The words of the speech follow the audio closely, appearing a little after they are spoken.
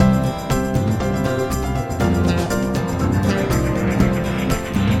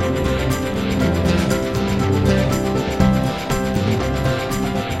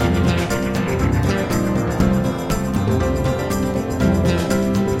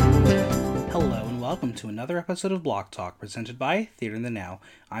welcome to another episode of Block Talk, presented by Theater in the Now.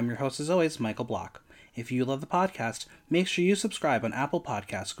 I'm your host, as always, Michael Block. If you love the podcast, make sure you subscribe on Apple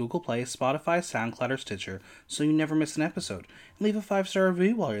Podcasts, Google Play, Spotify, SoundCloud, or Stitcher, so you never miss an episode. And leave a 5-star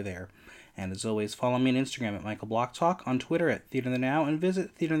review while you're there. And as always, follow me on Instagram at Michael Block Talk, on Twitter at Theater in the Now, and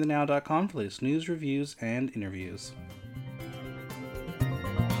visit theaterinthenow.com for the latest news, reviews, and interviews.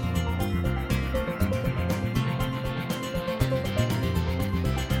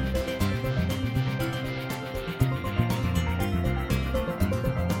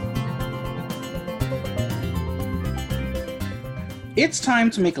 It's time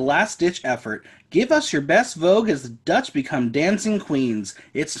to make a last-ditch effort. Give us your best Vogue as the Dutch become dancing queens.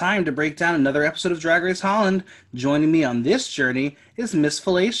 It's time to break down another episode of Drag Race Holland. Joining me on this journey is Miss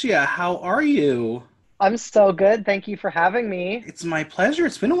Felicia. How are you? I'm so good. Thank you for having me. It's my pleasure.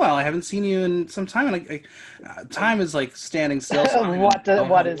 It's been a while. I haven't seen you in some time. And time is like standing still. So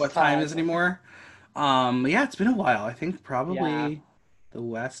What is what time is anymore? Yeah, it's been a while. I think probably the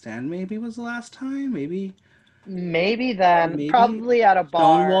West End maybe was the last time. Maybe then. Probably at a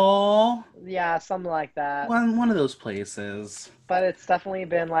bar. Stonewall. Yeah, something like that. One of those places. But it's definitely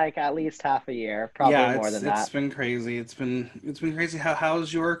been like at least half a year. Probably more than that. It's been crazy. It's been crazy.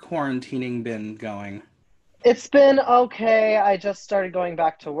 How's your quarantining been going? It's been okay. I just started going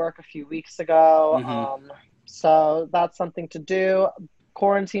back to work a few weeks ago. Mm-hmm. So that's something to do.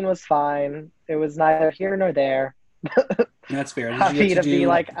 Quarantine was fine. It was neither here nor there. That's fair. Happy to be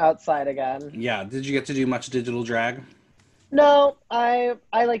like outside again. Yeah. Did you get to do much digital drag? No, I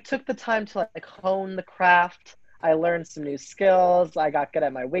like took the time to like hone the craft. I learned some new skills. I got good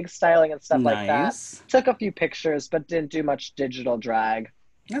at my wig styling and stuff like that. Took a few pictures, but didn't do much digital drag.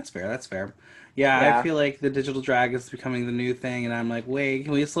 That's fair. Yeah, I feel like the digital drag is becoming the new thing, and I'm like, wait,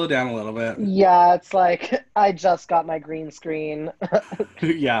 can we slow down a little bit? Yeah, it's like I just got my green screen.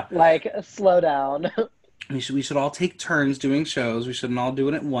 Yeah. Like, slow down. We should all take turns doing shows. We shouldn't all do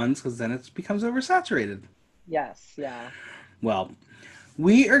it at once, because then it becomes oversaturated. Yes, yeah. Well,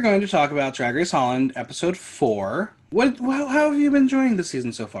 we are going to talk about Drag Race Holland, episode 4. How have you been enjoying the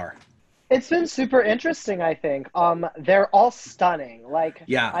season so far? It's been super interesting, I think. They're all stunning. Like,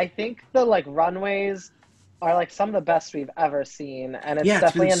 yeah. I think the like runways are like some of the best we've ever seen, and it's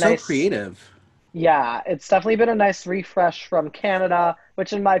definitely been so creative. Yeah, it's definitely been a nice refresh from Canada,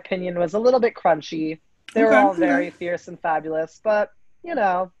 which in my opinion was a little bit crunchy. They were all very fierce and fabulous, but you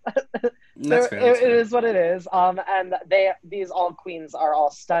know, it is what it is. And these all queens are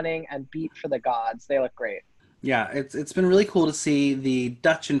all stunning and beat for the gods. They look great. Yeah, it's been really cool to see the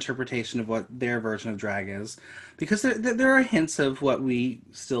Dutch interpretation of what their version of drag is, because there are hints of what we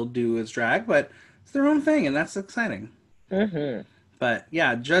still do as drag, but it's their own thing, and that's exciting. Mm-hmm. But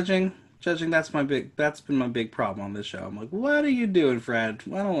yeah, judging. That's been my big problem on this show. I'm like, what are you doing, Fred?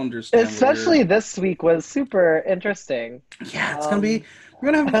 I don't understand. Especially this week was super interesting. Yeah, we're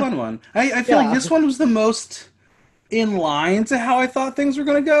gonna have a fun one. I feel like this one was the most in line to how I thought things were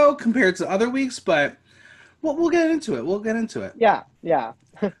gonna go compared to other weeks, but we'll get into it. Yeah.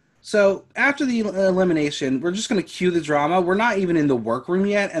 So after the elimination, we're just going to cue the drama. We're not even in the workroom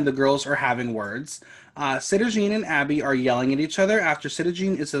yet, and the girls are having words. Sita Jean and Abby are yelling at each other after Sita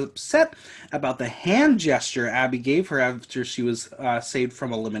Jean is upset about the hand gesture Abby gave her after she was saved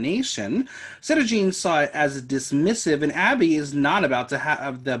from elimination. Sita Jean saw it as dismissive, and Abby is not about to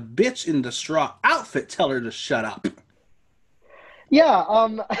have the bitch in the straw outfit tell her to shut up. Yeah,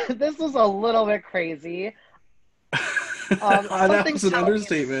 this was a little bit crazy. That was an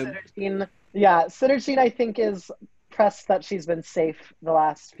understatement. Sita Jean, I think, is pressed that she's been safe the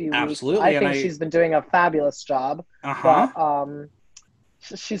last few weeks. Absolutely. I think she's been doing a fabulous job. Uh-huh.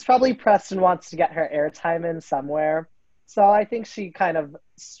 But she's probably pressed and wants to get her airtime in somewhere. So I think she kind of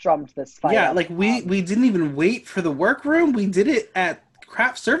strummed this fight. Yeah, like we didn't even wait for the workroom. We did it at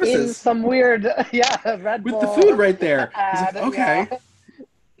craft services. In some weird, Red Bull. With the food right there. Ad, like, okay. Yeah.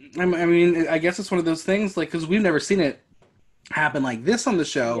 I mean, I guess it's one of those things, like, because we've never seen it happen like this on the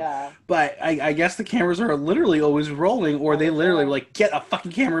show. Yeah. But I guess the cameras are literally always rolling, or they literally, like, get a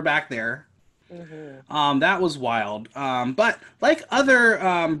fucking camera back there. Mm-hmm. That was wild. But like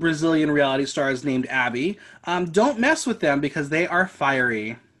other Brazilian reality stars named Abby, don't mess with them because they are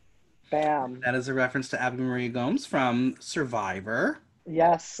fiery. Bam. That is a reference to Abby Maria Gomes from Survivor.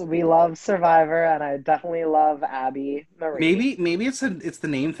 Yes, we love Survivor, and I definitely love Abby Marie. Maybe it's the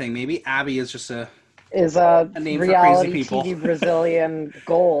name thing. Maybe Abby is just a name reality for crazy people. TV Brazilian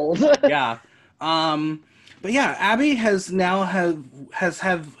gold. Yeah. But yeah, Abby has now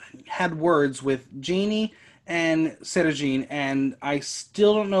had words with Janie and Sita Jean, and I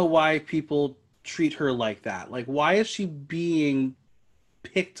still don't know why people treat her like that. Like, why is she being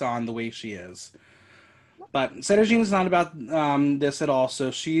picked on the way she is? But Cetogene is not about this at all,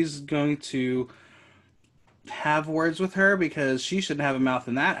 so she's going to have words with her because she shouldn't have a mouth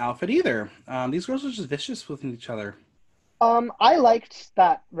in that outfit either. These girls are just vicious with each other. I liked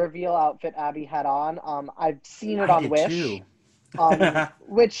that reveal outfit Abby had on. I've seen it I on did Wish. too.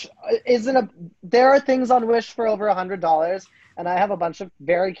 Which isn't a. There are things on Wish for over $100, and I have a bunch of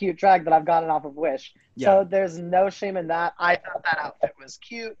very cute drag that I've gotten off of Wish. Yeah. So there's no shame in that. I thought that outfit was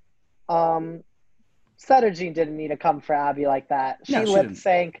cute. Cetogene didn't need to come for Abby like that. She No, she lip didn't.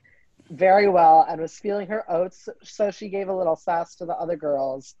 sank very well and was feeling her oats, so she gave a little sass to the other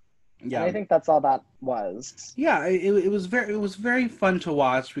girls. Yeah. And I think that's all that was. Yeah, it was very fun to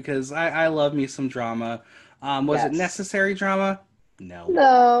watch because I love me some drama. Was it Yes. necessary drama? No.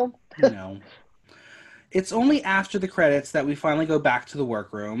 No. No. It's only after the credits that we finally go back to the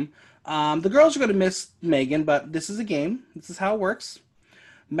workroom. The girls are going to miss Megan, but this is a game. This is how it works.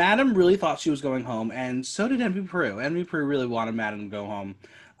 Madam really thought she was going home, and so did Envy Peru. Envy Peru really wanted Madam to go home.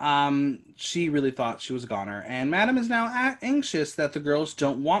 She really thought she was a goner, and Madam is now anxious that the girls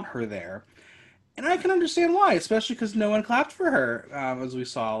don't want her there. And I can understand why, especially because no one clapped for her, as we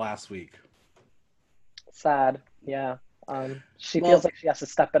saw last week. Sad. Yeah. She feels like she has to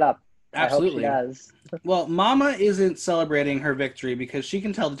step it up. Absolutely. I hope she does. Well, Mama isn't celebrating her victory because she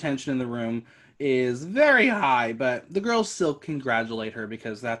can tell the tension in the room is very high, but the girls still congratulate her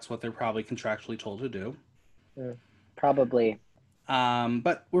because that's what they're probably contractually told to do. Probably.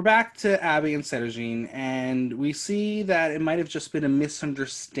 But we're back to Abby and Cetogene, and we see that it might have just been a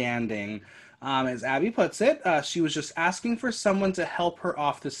misunderstanding. As Abby puts it, she was just asking for someone to help her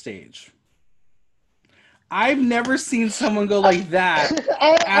off the stage. I've never seen someone go like that,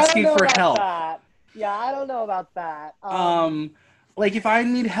 asking for help. That. Yeah, I don't know about that. Like if I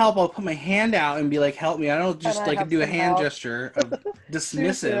need help, I'll put my hand out and be like, "Help me!" I don't just like do a hand gesture of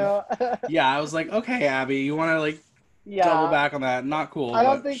dismissive. Yeah, I was like, "Okay, Abby, you want to like double back on that?" Not cool. I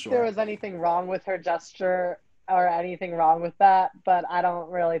don't think there was anything wrong with her gesture or anything wrong with that, but I don't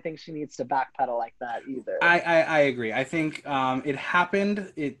really think she needs to backpedal like that either. I agree. I think it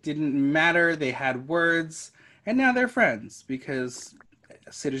happened. It didn't matter. They had words, and now they're friends because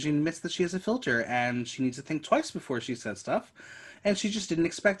Cetogene admits that she has a filter and she needs to think twice before she says stuff. And she just didn't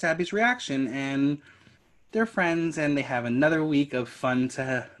expect Abby's reaction, and they're friends, and they have another week of fun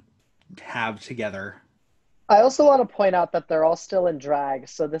to have together. I also want to point out that they're all still in drag,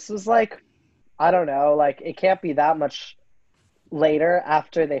 so this was like, I don't know, like it can't be that much later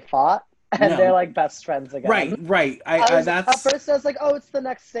after they fought, and they're like best friends again. Right. At first I was like, oh, it's the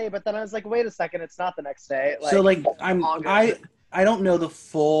next day, but then I was like, wait a second, it's not the next day. Like, so like I don't know the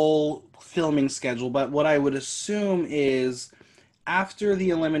full filming schedule, but what I would assume is after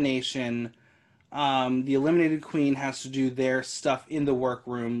the elimination, the eliminated queen has to do their stuff in the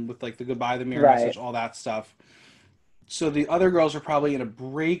workroom with like the goodbye, the mirror message, all that stuff. So the other girls are probably in a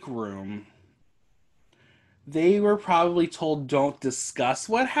break room. They were probably told don't discuss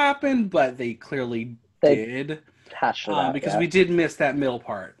what happened, but they clearly did. Because we did miss that middle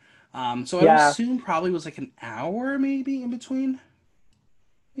part. So I would assume probably was like an hour maybe in between.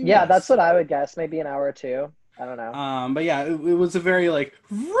 Yeah, that's what I would guess. Maybe an hour or two. I don't know. But yeah, it was a very like,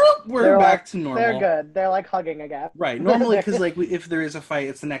 we're back to normal. They're good. They're like hugging again. Right. Normally, because like if there is a fight,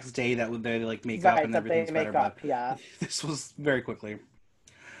 it's the next day that they like make up and everything's better. But this was very quickly.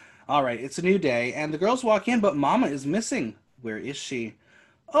 All right, it's a new day, and the girls walk in, but Mama is missing. Where is she?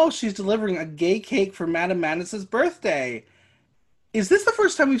 Oh, she's delivering a gay cake for Madam Madness's birthday. Is this the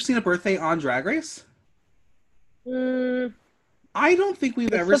first time we've seen a birthday on Drag Race? I don't think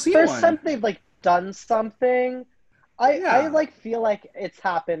we've ever seen one. It's the first time they've like done something. I like feel like it's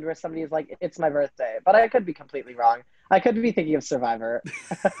happened where somebody's like, it's my birthday, but I could be completely wrong. I could be thinking of Survivor.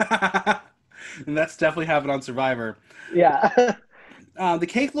 And that's definitely happened on Survivor. Yeah. The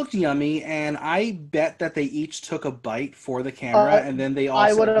cake looked yummy, and I bet that they each took a bite for the camera, and then they all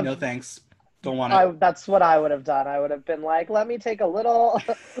said, no thanks, don't want it. That's what I would have done. I would have been like, let me take a little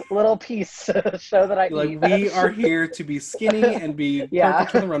piece to show that I eat. Like, we are here to be skinny and be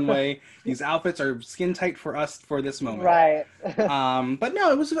perfect on the runway. These outfits are skin tight for us for this moment. Right. But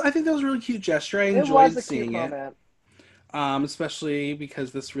no, I think that was a really cute gesture. I enjoyed seeing it. Especially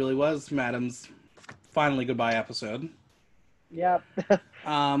because this really was Madam's finally goodbye episode. Yep.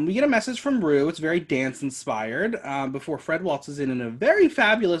 We get a message from Rue. It's very dance inspired. Before Fred waltzes in a very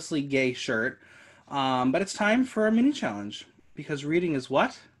fabulously gay shirt. But it's time for a mini challenge because reading is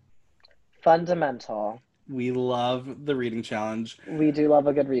what? Fundamental. We love the reading challenge. We do love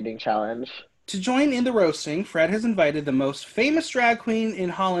a good reading challenge. To join in the roasting, Fred has invited the most famous drag queen in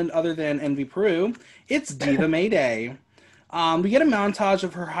Holland other than Envy Peru. It's Diva Mayday. We get a montage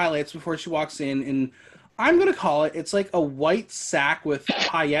of her highlights before she walks in, and I'm gonna call it. It's like a white sack with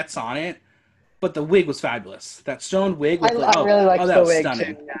paillettes on it, but the wig was fabulous. That stoned wig with I really oh, liked that the was wig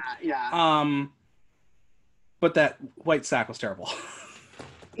stunning. too. Yeah, yeah. Um, but that white sack was terrible.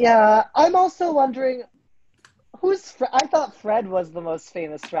 Yeah, I'm also wondering I thought Fred was the most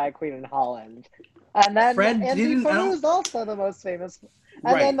famous drag queen in Holland. And then Fred Andy didn't. I Peru don't. is also the most famous.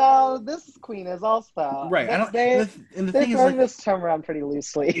 And then Right. now this queen is also. Right. I don't. And the They're thing is, throwing like, this term around pretty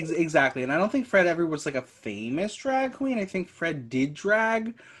loosely. exactly. And I don't think Fred ever was like a famous drag queen. I think Fred did drag,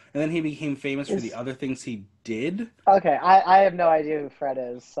 and then he became famous for the Is other things he did. okay. I have no idea who Fred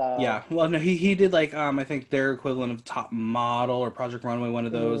is. So Yeah. Well, no, he did like I think their equivalent of Top Model or Project Runway, one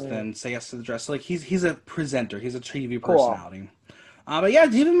of those. Then Say Yes to the Dress. So, like he's a presenter. He's a TV cool. personality. But yeah,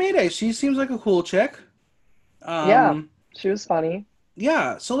 Diva Mayday. She seems like a cool chick. Yeah, Um, she was funny.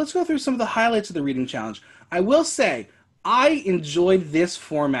 yeah, so let's go through some of the highlights of the reading challenge. I will say, I enjoyed this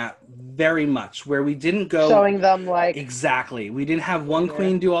format very much, where we didn't go Showing them like. exactly. We didn't have one Mhm.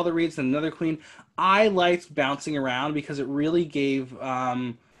 queen do all the reads and another queen. I liked bouncing around because it really gave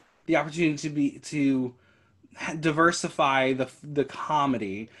the opportunity to diversify the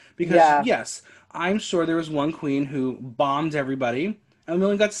comedy. Because Yeah, yes, I'm sure there was one queen who bombed everybody, and we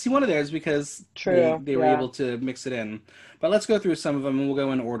only got to see one of theirs because true. they were Yeah. able to mix it in. But let's go through some of them, and we'll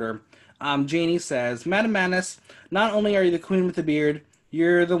go in order. Janie says, Madam Madness, not only are you the queen with the beard,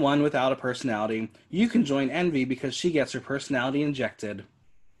 you're the one without a personality. You can join Envy because she gets her personality injected.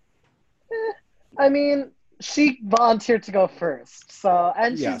 I mean, she volunteered to go first. So,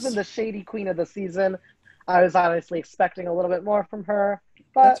 and she's been Yes, the shady queen of the season. I was honestly expecting a little bit more from her,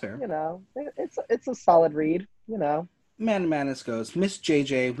 that's but fair. it's a solid read. You know. Madam Madness goes, Miss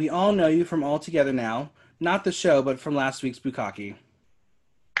JJ, we all know you from All Together Now. Not the show, but from last week's Bukkake.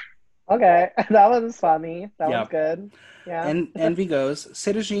 Okay, that one's funny. That one's Yep. good. Yeah, And Envy goes,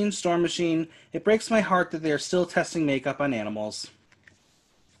 Citogene, Storm Machine, it breaks my heart that they are still testing makeup on animals.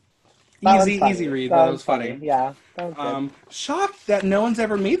 that one's Easy funny. read, but That that one's was funny. funny. Yeah, that one's good. Shocked that no one's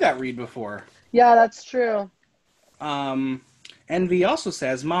ever made that read before. Yeah, that's true. Um, Envy also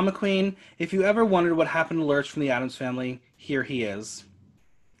says, Mama Queen, if you ever wondered what happened to Lurch from the Addams Family, here he is.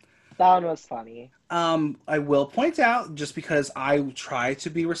 That one was funny. I will point out, just because I try to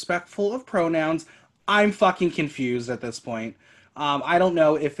be respectful of pronouns, I'm fucking confused at this point. I don't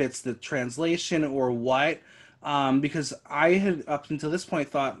know if it's the translation or what, because I had up until this point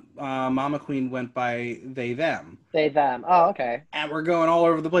thought Mama Queen went by they them, They them. Oh, okay. and we're going all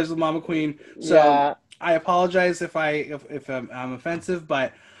over the place with Mama Queen. So Yeah, I apologize if I'm offensive,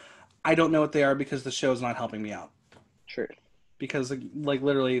 but I don't know what they are because the show's not helping me out. truth. Because like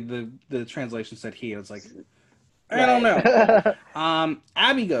literally the translation said he. I was like, I don't know. Right.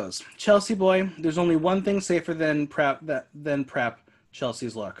 Abby goes, Chelsea boy, there's only one thing safer than prep,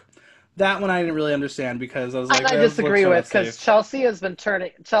 Chelsea's look. That one I didn't really understand because I was like, And I those looks disagree are with not because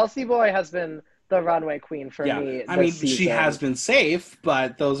safe. Chelsea Boy has been the runway queen for Yeah, me I this mean she has season. been safe,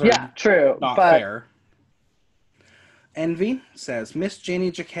 but those are Yeah, true. not But fair. Envy says, Miss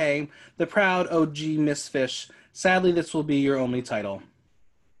Janie Jacquet, the proud OG Miss Fish. Sadly, this will be your only title.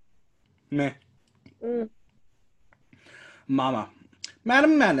 Meh. mm, Mama.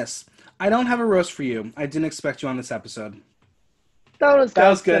 Madam Madness, I don't have a roast for you. I didn't expect you on this episode. that was That good.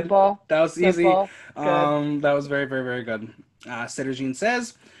 was good. Simple. That was easy. Simple. Good. That was very, very, very good. Cittergene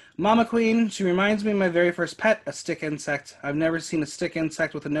says, Mama Queen, she reminds me of my very first pet, a stick insect. I've never seen a stick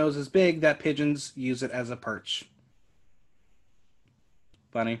insect with a nose as big that pigeons use it as a perch.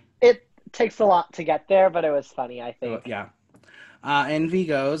 Funny. It takes a lot to get there, but it was funny, I think. Yeah. Envy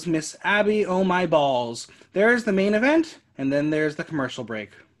goes, Miss Abby, oh my balls. There's the main event, and then there's the commercial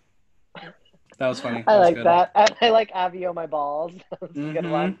break. That was funny. I That was like good. that. I like Abby on my balls. That's a good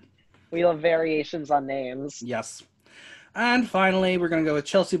one. Mm-hmm. We love variations on names. Yes. And finally, we're going to go with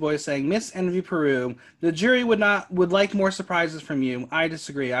Chelsea Boy saying, Miss Envy Peru, the jury would like more surprises from you. I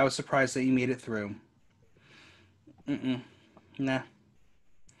disagree. I was surprised that you made it through. Nah.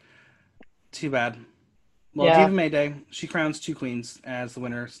 Too bad. Well, Yeah. Diva Mayday, she crowns two queens as the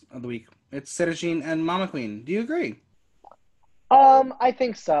winners of the week. It's Citogene and Mama Queen. Do you agree? I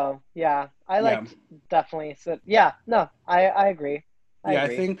think so. Yeah. I liked definitely. So, yeah, no, I agree. I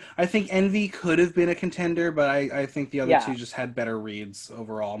agree. I think Envy could have been a contender, but I think the other Yeah. two just had better reads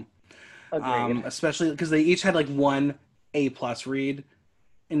overall. Agreed. Especially because they each had like one A+ read,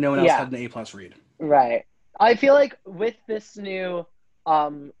 and no one else had an A+ read. Right. I feel like with this new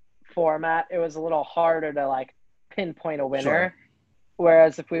format, it was a little harder to like pinpoint a winner. Sure.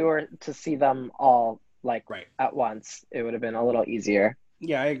 Whereas if we were to see them all like Right. at once, it would have been a little easier.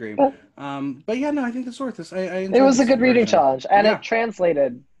 Yeah, I agree. But But yeah, no, I think that's worth this. I it enjoyed was a this good reading version. challenge, and Yeah. it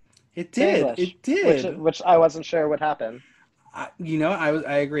translated. It to did. English, It did. which I wasn't sure would happen. I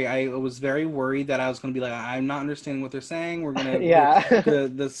agree. I was very worried that I was going to be like, I'm not understanding what they're saying. We're gonna Yeah.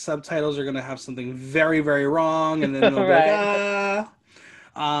 the subtitles are gonna have something very very wrong, and then they'll be like, Right.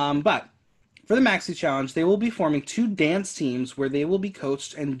 ah. But for the Maxi Challenge, they will be forming two dance teams where they will be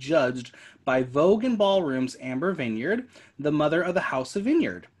coached and judged by Vogue and Ballroom's Amber Vineyard, the mother of the House of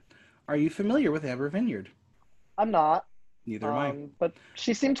Vineyard. Are you familiar with Amber Vineyard? I'm not. Neither am I. But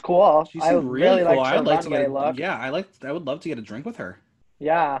she seemed cool. She I seemed really really cool. liked her I'd like to get runway a look. yeah. I would love to get a drink with her.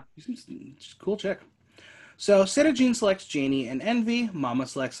 Yeah. She seems she's a cool chick. So Sarah Jean selects Janie and Envy. Mama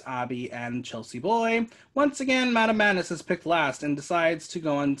selects Abby and Chelsea Boy. Once again, Madame Madness is picked last and decides to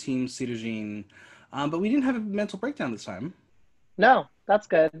go on Team Cedar Jean. But we didn't have a mental breakdown this time. No, that's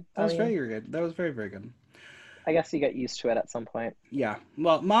good. That was very good. That was very, very good. I guess you get used to it at some point. Yeah.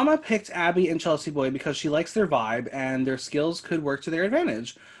 Well, Mama picked Abby and Chelsea Boy because she likes their vibe and their skills could work to their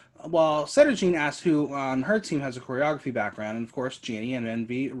advantage. While Cedar Jean asked who on her team has a choreography background, and of course, Janie and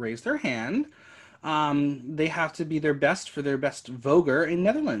Envy raised their hand. They have to be their best for their best voguer in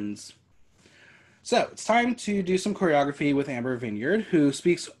Netherlands. So it's time to do some choreography with Amber Vineyard, who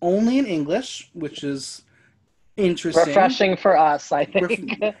speaks only in English, which is interesting. Refreshing for us, I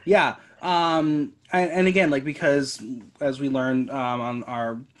think. Yeah. And again, like, because as we learned on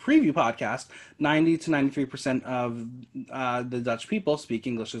our preview podcast, 90 to 93% of the Dutch people speak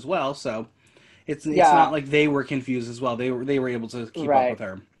English as well. So it's not like they were confused as well. They were able to keep up with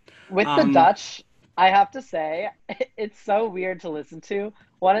her. With the Dutch, I have to say, it's so weird to listen to.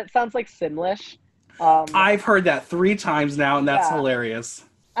 One, it sounds like Simlish. I've heard that 3 times now, and that's hilarious.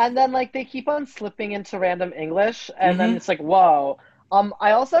 And then, like, they keep on slipping into random English, and then it's like, whoa.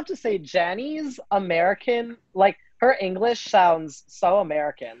 I also have to say, Janny's American, like, her English sounds so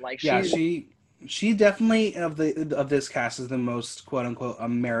American. Like, she definitely of this cast is the most quote unquote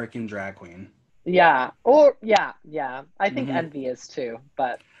American drag queen. Yeah. Yeah. I think Envy is too,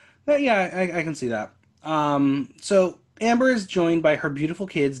 but yeah, I can see that. So Amber is joined by her beautiful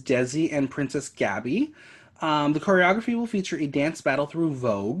kids, Desi and Princess Gabby. The choreography will feature a dance battle through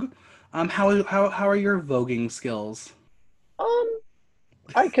Vogue. How are your voguing skills?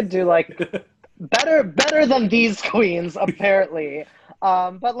 I could do like better than these queens apparently.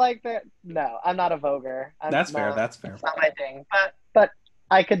 But like no, I'm not a voguer. That's fair. That's not my thing. But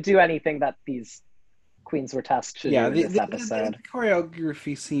I could do anything that these queens were tasked to do in this episode. The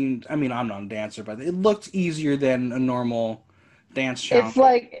choreography seemed, I mean, I'm not a dancer, but it looked easier than a normal dance challenge. It's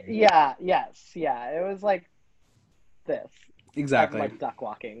like, yeah, it was like this. Exactly. Like duck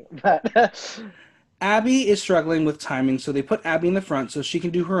walking. But Abby is struggling with timing, so they put Abby in the front so she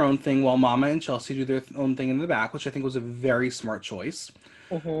can do her own thing while Mama and Chelsea do their own thing in the back, which I think was a very smart choice.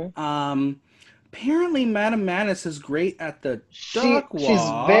 Apparently, Madame Madness is great at the duck walk. She's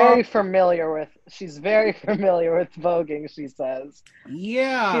very familiar with voguing, she says.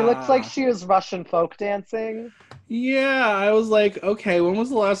 Yeah. She looks like she was Russian folk dancing. Yeah, I was like, okay, when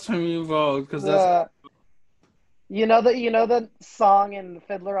was the last time you vogued? Because that's... You know the song in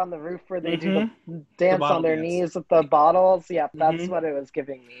Fiddler on the Roof where they do the dance on their knees with the bottles? Yeah, that's what it was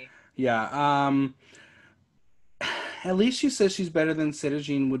giving me. Yeah. At least she says she's better than Cedar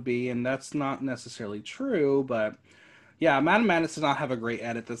Jean would be, and that's not necessarily true, but yeah, Madame Madness did not have a great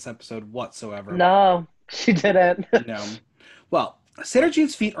edit this episode whatsoever. No, she didn't. No. Well, Cedar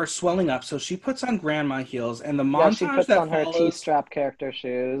Jean's feet are swelling up, so she puts on grandma heels, and the montage she puts on her T-strap character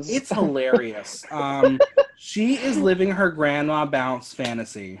shoes. It's hilarious. She is living her grandma bounce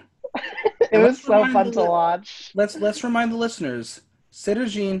fantasy. It was so fun to watch. Let's remind the listeners, Cedar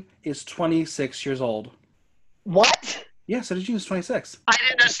Jean is 26 years old. What? Yeah, Cedar Jean is 26.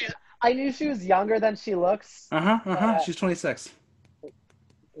 I knew she was younger than she looks. She's 26.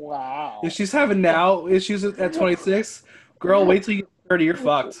 Wow. If she's having now issues at 26, girl, wait till you get 30, you're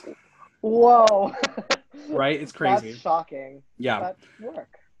fucked. Whoa. Right? It's crazy. That's shocking. Yeah. But work.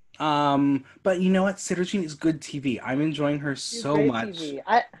 But you know what? Cedar Jean is good TV. I'm enjoying her so much. TV.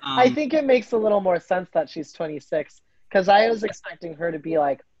 I think it makes a little more sense that she's 26 because I was expecting her to be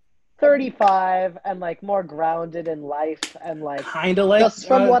like 35 and like more grounded in life and like kind of like just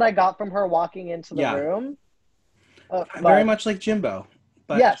from what I got from her walking into the room. Very much like Jimbo.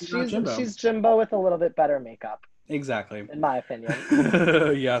 But yes, she's Jimbo with a little bit better makeup. Exactly. In my opinion.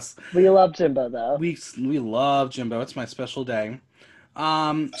 Yes. We love Jimbo though. We love Jimbo. It's my special day.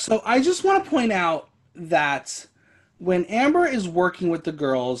 So I just want to point out that when Amber is working with the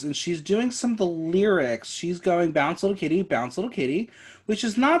girls and she's doing some of the lyrics, she's going bounce little kitty, which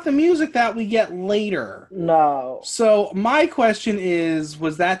is not the music that we get later. No. So my question is,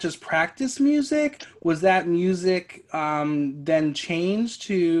 was that just practice music? Was that music then changed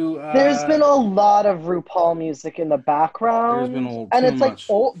to There's been a lot of RuPaul music in the there's been background, and too it's like much.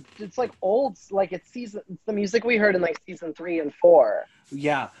 old. It's like old. Like it's the music we heard in like season 3 and 4,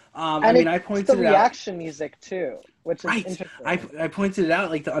 Yeah. I and mean, I it's the pointed it out. reaction music too, which is Right. interesting. I pointed it out.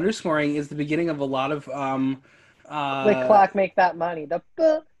 Like the underscoring is the beginning of a lot of The uh clock make that money. The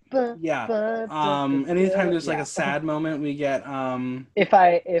yeah. Anytime buh. there's like a Yeah. sad moment, we get If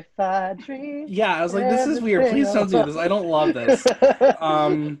I dream yeah, I was like, this is weird. everything Please I don't do this. I don't love this.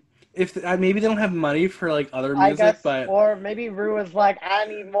 want. If maybe they don't have money for like other I music, guess, but or maybe Rue was like, I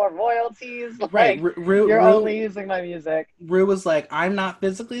need more royalties. right, Like, you're only using my music. Rue was like, I'm not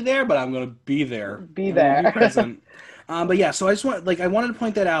physically there, but I'm gonna be there. Be I'm gonna be there. present. But yeah, so I just want like I wanted to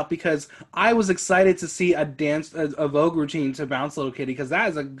point that out because I was excited to see a Vogue routine to Bounce Little Kitty because that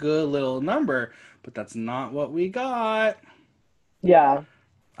is a good little number, but that's not what we got. Yeah.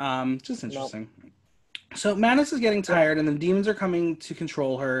 Just Nope. interesting. So Madness is getting Yeah. tired, and the demons are coming to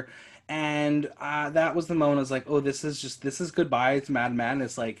control her. And that was the moment I was like, oh, this is goodbye to Mad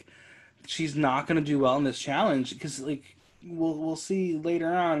Madness. Like, she's not gonna do well in this challenge because like we'll see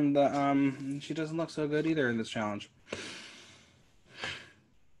later on that she doesn't look so good either in this challenge.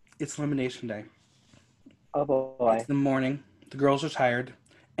 It's elimination day. Oh It's boy. the morning. The girls are tired.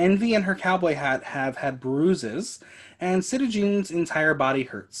 Envy and her cowboy hat have had bruises, and Citagene's entire body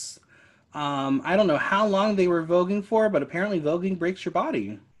hurts. I don't know how long they were voguing for, but apparently voguing breaks your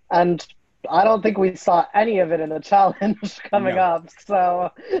body. And I don't think we saw any of it in the challenge coming No. up.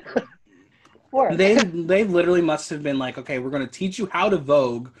 So, work. They literally must have been like, okay, we're going to teach you how to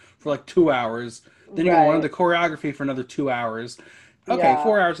vogue for like 2 hours. Then you're going to learn Right. the choreography for another 2 hours. Okay, Yeah.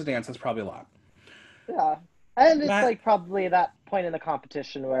 4 hours of dance. That's probably a lot. Yeah. And it's Matt, like probably that point in the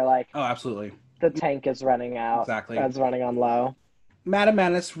competition where like oh, absolutely, the tank is running out, exactly. it's running on low. Madame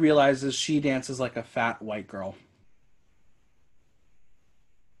Madness realizes she dances like a fat white girl.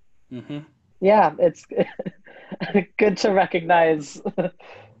 Hmm. Yeah, it's good to recognize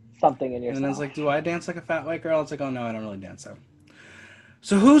something in And then it's yourself. like, do I dance like a fat white girl? It's like, oh no, I don't really dance so.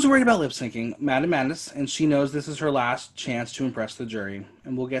 So who's worried about lip syncing? Madame Madness, and she knows this is her last chance to impress the jury,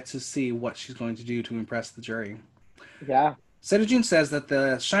 and we'll get to see what she's going to do to impress the jury. Yeah. Setagine says that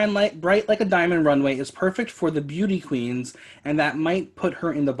the shine light bright like a diamond runway is perfect for the beauty queens, and that might put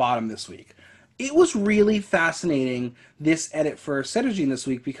her in the bottom this week. It was really fascinating this edit for Setagine this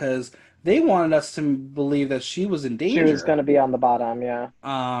week because they wanted us to believe that she was in She was danger. going to be on the bottom, yeah.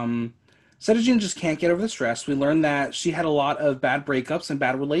 Um, Setagine just can't get over the stress. We learned that she had a lot of bad breakups and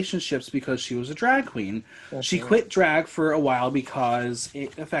bad relationships because she was a drag queen. She Mhm. quit drag for a while because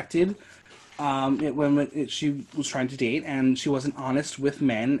it affected she was trying to date and she wasn't honest with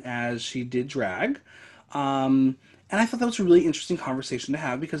men as she did drag. And I thought that was a really interesting conversation to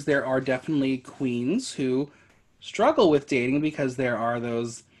have because there are definitely queens who struggle with dating because there are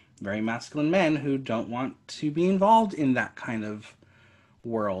those very masculine men who don't want to be involved in that kind of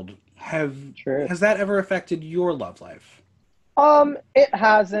world. Have True. has that ever affected your love life? It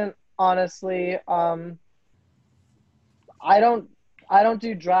hasn't, honestly. I don't I don't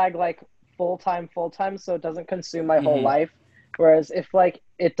do drag like full time, so it doesn't consume my whole Hmm. life. Whereas if like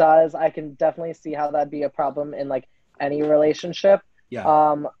it does, I can definitely see how that'd be a problem in like any relationship.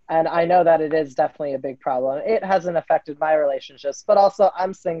 Yeah. And I know that it is definitely a big problem. It hasn't affected my relationships, but also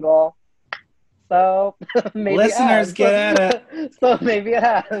I'm single, so maybe it Listeners, has. get at it. So maybe it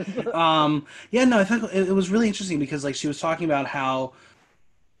has. Yeah, no, I think it was really interesting because like she was talking about how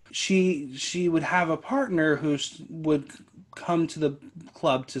she would have a partner who would come to the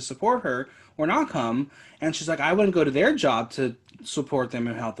club to support her or not come, and she's like, I wouldn't go to their job to support them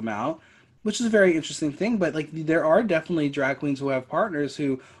and help them out, which is a very interesting thing. But like, there are definitely drag queens who have partners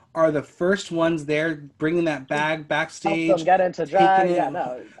who are the first ones there, bringing that bag Help them backstage, get into taking drag. it Yeah,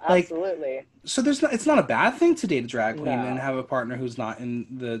 no, like. absolutely. So there's not, it's not a bad thing to date a drag queen and No, have a partner who's not in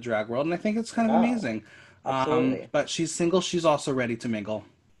the drag world, and I think it's kind of no, amazing. absolutely. But she's single. She's also ready to mingle.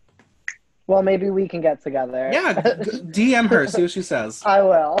 Well, maybe we can get together. Yeah, DM her, see what she says. I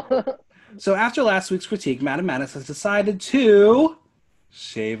will. So after last week's critique, Madame Madness has decided to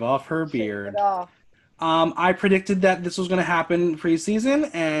shave off her Shave it beard. off. I predicted that this was going to happen pre-season,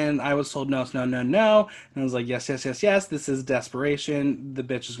 and I was told no, no, no, no. And I was like, yes, yes, yes, yes. This is desperation. The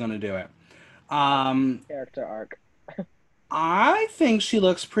bitch is going to do it. Um, Character arc. I think she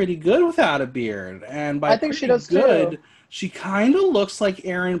looks pretty good without a beard, and by I think she pretty does too. good, she kind of looks like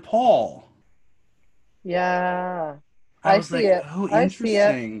Aaron Paul. Yeah. I I was see like, it. oh, I see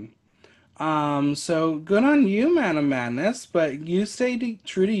it. interesting. So good on you, Madam Madness, but you stay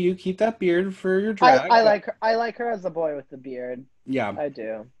true to you. Keep that beard for your drag. I But like her. I like her as a boy with the beard. yeah, I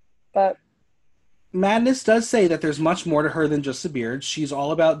do. But Madness does say that there's much more to her than just a beard. She's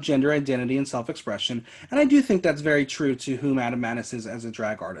all about gender identity and self-expression, and I do think that's very true to who Madam Madness is as a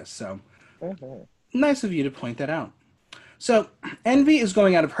drag artist. So mhm. nice of you to point that out. So, Envy is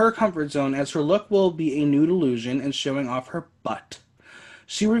going out of her comfort zone as her look will be a nude illusion and showing off her butt.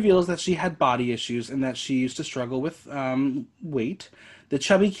 She reveals that she had body issues and that she used to struggle with weight. The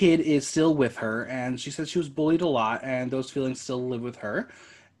chubby kid is still with her, and she says she was bullied a lot, and those feelings still live with her.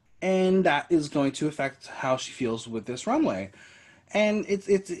 And that is going to affect how she feels with this runway. And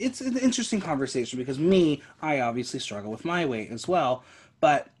it's an interesting conversation because I obviously struggle with my weight as well.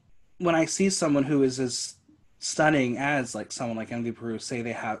 But when I see someone who is as stunning as like someone like Envy Peru say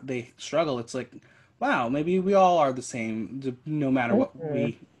they struggle, it's like, wow, maybe we all are the same, no matter what Mhm.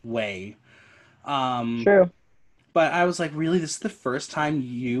 we weigh. Um, True. but I was like, really, this is the first time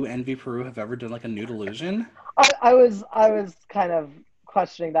you, Envy Peru, have ever done like a nude illusion? I was kind of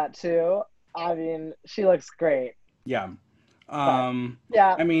questioning that too. I mean, she looks great, Yeah. but Um,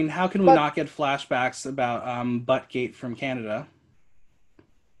 yeah, I mean, how can we but not get flashbacks about Buttgate from Canada?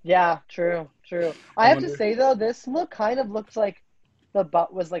 yeah, true, true. I I have to wonder. say though, this look kind of looked like the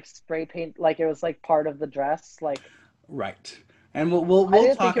butt was like spray paint, like it was like part of the dress. Like Right. And we'll I we'll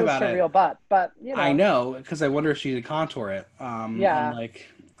didn't think talk it was about her it. real butt, but I know because I wonder if she could contour it. yeah, Unlike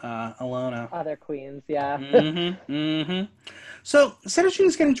Alona. other queens, yeah. Mm-hmm. Mm-hmm. So Cetashine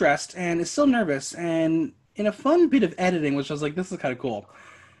is getting dressed and is still nervous, and in a fun bit of editing, which I was like, this is kind of cool.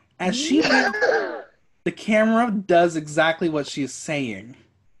 As she moves, the camera does exactly what she's saying.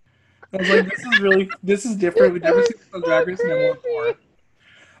 I was like, this is different. We've It never was seen this on so Drag Race and I want more.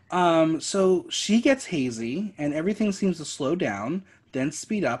 crazy. So she gets hazy, and everything seems to slow down, then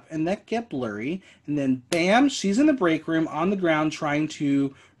speed up, and then get blurry, and then bam, she's in the break room on the ground trying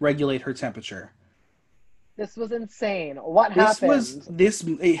to regulate her temperature. This was insane. What happened?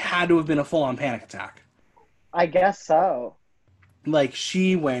 It had to have been a full on panic attack. I guess so. Like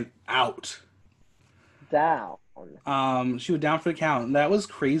she went out. Down. She went down for the count, and that was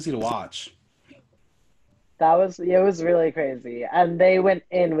crazy to watch. It was really crazy. And they went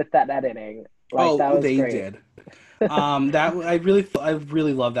in with that editing. Like that Oh, was they great. did. That I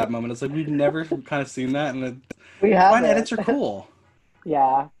really love that moment. It's like we've never kind of seen that, and We fun haven't. edits are cool.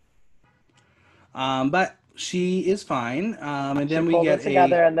 Yeah. But she is fine. And She then we pulled get it a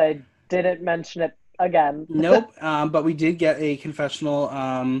together and they didn't mention it again. nope. But we did get a confessional.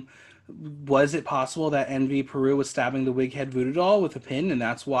 Was it possible that Envy Peru was stabbing the wig head voodoo doll with a pin, and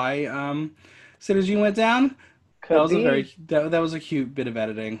that's why Synergy went down? Could be. That was a cute bit of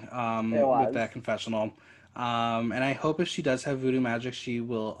editing It with was. that confessional. And I hope if she does have voodoo magic, she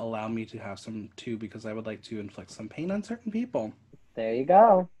will allow me to have some too, because I would like to inflict some pain on certain people. There you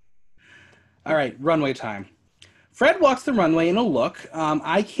go. All right, runway time. Fred walks the runway in a look.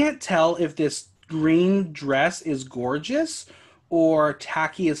 I can't tell if this green dress is gorgeous or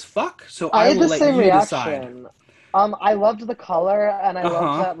tacky as fuck, so I I had will the let same you decide. reaction. I loved the color and I Uh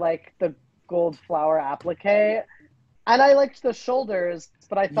loved huh. that like the gold flower applique. And I liked the shoulders,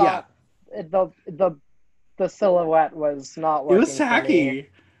 but I Yeah, thought the silhouette was not it was working for me. tacky.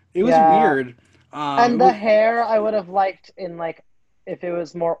 It was Yeah. weird. And the hair I would have liked in like if it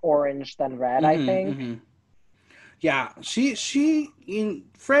was more orange than red, I Mm-hmm, think. mm-hmm. Yeah, she in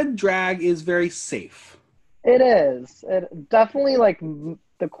Fred drag is very safe. It is. It definitely like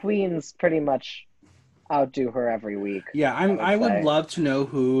the queens pretty much outdo her every week, Yeah, I I would would say. love to know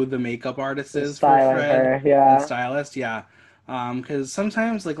who the makeup artist Who's is for styling Fred her, and yeah. stylist. Yeah. Because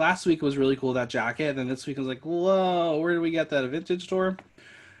sometimes, like last week, it was really cool that jacket, and then this week I was like, "Whoa, where did we get that? At a vintage store?"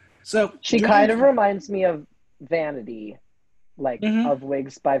 So She joining. kind of reminds me of Vanity, like Hmm. of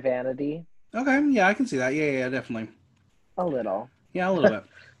Wigs by Vanity. Okay, yeah, I can see that. Yeah, definitely. A little. Yeah, a little bit.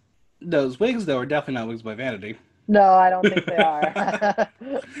 Those wigs, though, are definitely not wigs by Vanity. No, I don't think they are.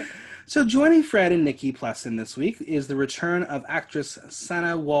 So joining Fred and Nikki Plesson this week is the return of actress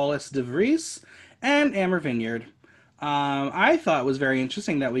Sana Wallace DeVries and Amber Vineyard. I thought it was very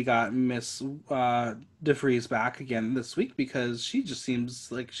interesting that we got Miss DeVries back again this week because she just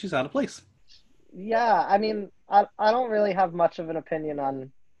seems like she's out of place. Yeah, I mean, I don't really have much of an opinion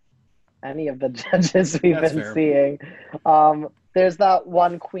on any of the judges we've That's been fair. seeing. There's that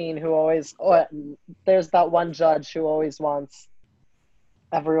one queen who always, there's that one judge who always wants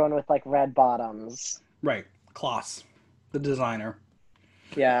everyone with like red bottoms. Right. Kloss, the designer.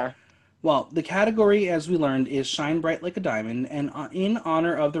 Yeah. Well, the category, as we learned, is Shine Bright Like a Diamond, and in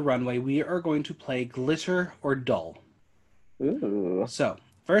honor of the runway, we are going to play Glitter or Dull. Ooh. So,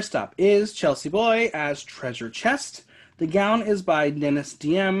 first up is Chelsea Boy as Treasure Chest. The gown is by Dennis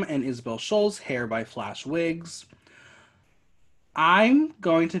DM and Isabel Scholes, hair by Flash Wigs. I'm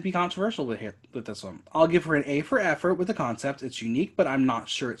going to be controversial with this one. I'll give her an A for effort with the concept. It's unique, but I'm not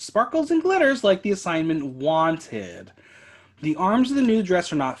sure it sparkles and glitters like the assignment wanted. The arms of the new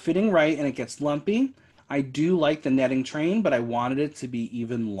dress are not fitting right and it gets lumpy. I do like the netting train, but I wanted it to be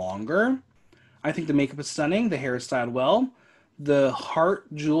even longer. I think the makeup is stunning. The hair is styled well. The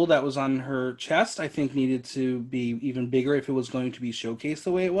heart jewel that was on her chest, I think, needed to be even bigger if it was going to be showcased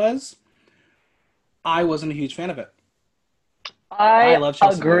the way it was. I wasn't a huge fan of it. I I love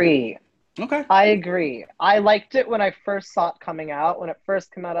Chelsea Boy. agree. Okay. I agree. I liked it when I first saw it coming out. When it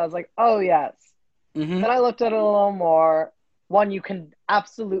first came out, I was like, oh, yes. Mm-hmm. Then I looked at it a little more. One, you can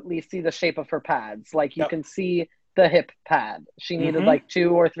absolutely see the shape of her pads. Like, you Yep. can see the hip pad. She needed Mm-hmm. like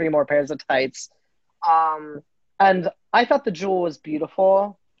 2 or 3 more pairs of tights. And I thought the jewel was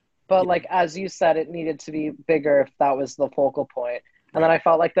beautiful, but Yeah. like as you said, it needed to be bigger if that was the focal point. And then Right. I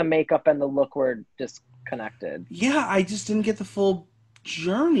felt like the makeup and the look were disconnected. Yeah, I just didn't get the full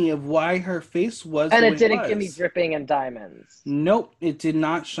journey of why her face was And the it way it didn't give me was. dripping and diamonds. Nope, it did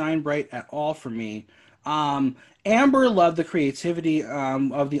not shine bright at all for me. Um, Amber loved the creativity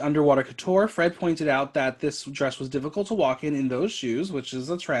of the underwater couture. Fred pointed out that this dress was difficult to walk in those shoes, which is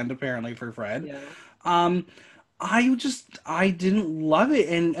a trend apparently for Fred. Yeah. Um, I didn't love it,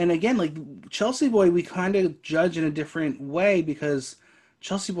 and again, like Chelsea Boy, we kind of judge in a different way because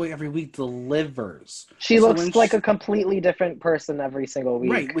Chelsea Boy every week delivers. She So when looks like a completely different person every single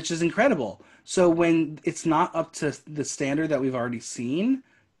right, week. which is incredible. So when it's not up to the standard that we've already seen,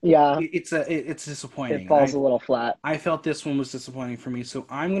 Yeah, it's it disappointing. falls a little flat. I felt this one was disappointing for me, so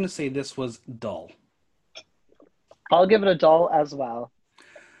I'm going to say this was dull. I'll give it a dull as well.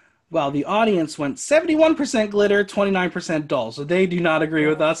 Well, the audience went 71% glitter, 29% dull, so they do not agree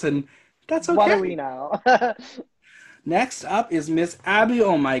with us, and that's What do okay. we know? Next up is Miss Abby.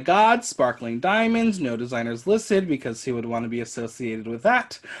 Oh my God, sparkling diamonds. No designers listed because he would want to be associated with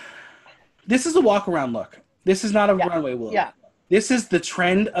that. This is a walk around look. This is not a Yeah, runway look. yeah. This is the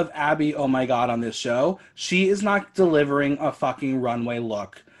trend of Abby. Oh my God, on this show. She is not delivering a fucking runway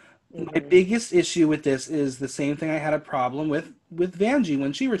look. My Hmm. biggest issue with this is the same thing I had a problem with Vanjie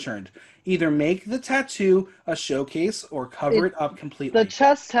when she returned. Either make the tattoo a showcase or cover It it up The completely.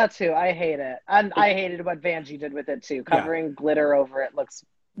 chest tattoo, I hate it. And It, I hated what Vanjie did with it too. yeah, Covering glitter over it looks.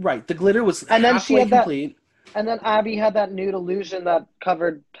 right. The glitter was And then she halfway had that, complete. and then Abby had that nude illusion that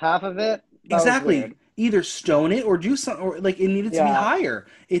covered half of it. That was Exactly. weird. Either stone it or do something, or like it needed to be Yeah, higher.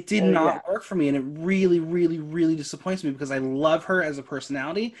 It did yeah. not work for me, and it really, really, really disappoints me because I love her as a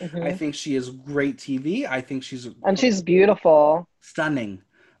personality. I Hmm. think she is great TV. I think she's And she's beautiful. stunning.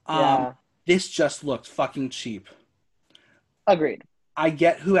 Um, Yeah, this just looked fucking cheap. agreed. I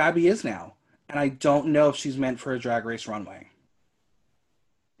get who Abby is now, and I don't know if she's meant for a drag race runway.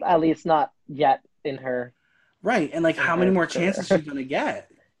 At least not yet in her Right, and like in how many her more career. chances is she gonna get?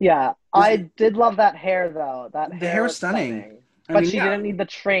 Yeah, Is I did love that hair though. That the hair hair was was stunning. stunning. I But mean, she yeah, didn't need the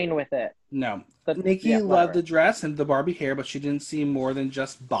train with it. no. Yeah, Nikki loved the whatever. dress and the Barbie hair, but she didn't see more than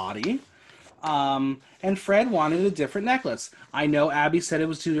just body. And Fred wanted a different necklace. I know Abby said it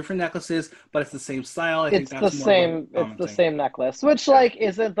was two different necklaces, but it's the same style. I think that's more of what we're It's the commenting. same necklace, which Yeah, like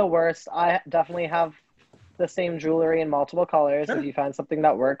isn't the worst. I definitely have the same jewelry in multiple colors. If sure, you find something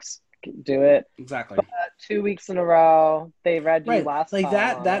that works, do it. exactly. 2 weeks in a row, they read you Right, last like time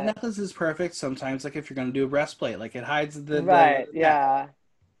that. on That it. necklace is perfect. Sometimes, like if you're gonna do a breastplate, like it hides the Right, neck. yeah.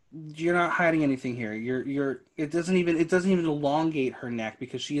 You're not hiding anything here. You're. It doesn't even elongate her neck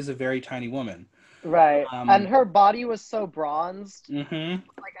because she is a very tiny woman. Right. And Um. her body was so bronzed, Mm-hmm.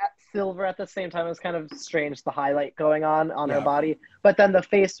 like at silver at the same time. It was kind of strange the highlight going on her Yeah. body. But then the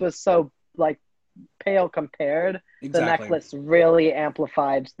face was so like pale compared. The Exactly. necklace really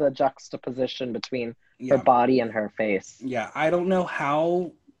amplified the juxtaposition between her Yeah. body and her face. Yeah. I don't know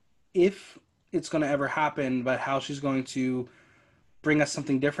how, if it's gonna ever happen, but how she's going to bring us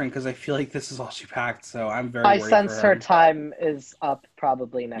something different because I feel like this is all she packed. So I'm very I worried for sense her her. time is up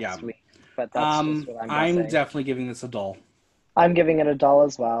probably Yeah. next week, but that's just what I'm I'm guessing. definitely giving this a dull. I'm giving it a doll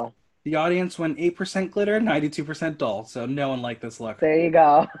as well. The audience went 8% glitter, 92% dull, so no one liked this look. There you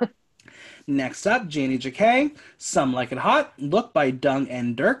go. Next up, Janie Jacquet, Some Like It Hot, look by Dung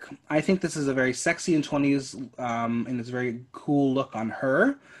and Dirk. I think this is a very sexy and 20s, and it's a very cool look on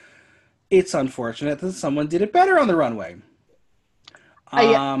her. It's unfortunate that someone did it better on the runway.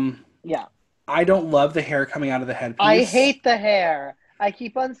 I Um, Yeah. I don't love the hair coming out of the I headpiece. hate the hair. I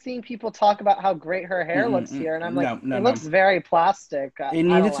keep on seeing people talk about how great her hair looks Mm-mm-mm. here, and I'm like, No, no, it no. looks very plastic. It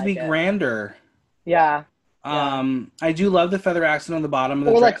I needed don't to be like it. grander. Yeah. Yeah. I do love the feather accent on the bottom of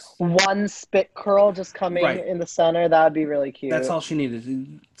the Or like dress. one spit curl just coming Right. in the center. That would be really That's cute. all she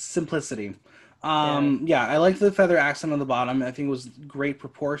needed. Simplicity. Yeah. Yeah, I like the feather accent on the bottom. I think it was great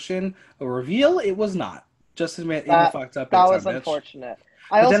proportion. A reveal, it was not. Just admit you That fucked up big that time, was bitch. unfortunate.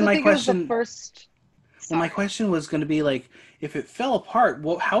 I But then also my think it was the question, first. well, my Sorry. question was going to be like, if it fell apart,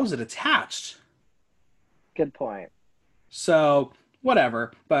 well, how is it attached? Good point. So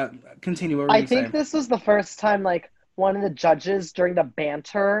whatever. But continue. What were you I gonna say? think this was the first time like one of the judges during the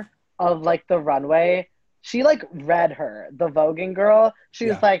banter of like the runway, she like read her, the voguing girl. She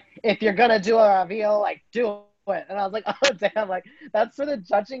was Yeah, like, if you're gonna do a reveal, like do it. And I was like, oh damn, like that's for the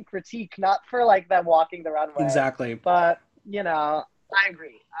judging critique, not for like them walking the runway. exactly. But you know, I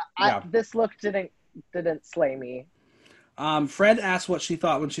agree. I Yeah. this look didn't slay me. Fred asked what she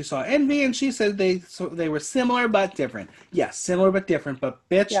thought when she saw Envy, and she said they were similar but different. Yes, similar but different. But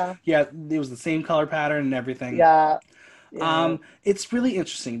bitch, Yeah, yeah, it was the same color pattern and everything. yeah, yeah. It's really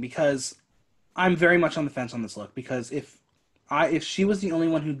interesting because I'm very much on the fence on this look because if she was the only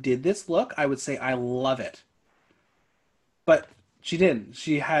one who did this look, I would say I love it. But she didn't.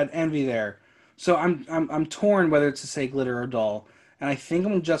 She had Envy there, so I'm torn whether to say glitter or doll. And I think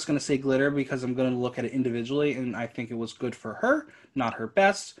I'm just gonna say glitter because I'm gonna look at it individually, and I think it was good for her, not her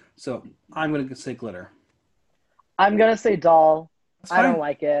best. So I'm gonna say glitter. I'm gonna say doll. That's I don't fine.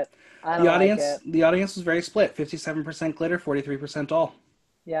 like it. I The don't like audience it. the audience was very split. 57% glitter, 43% doll.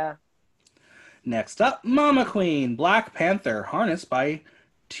 Yeah. Next up, Mama Queen, Black Panther, harnessed by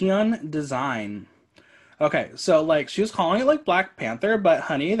Tion Design. Okay, so like she was calling it like Black Panther, but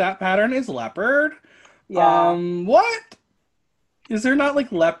honey, that pattern is leopard. Yeah. What? Is there not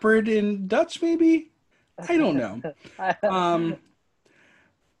like leopard in Dutch maybe? I don't know. Um,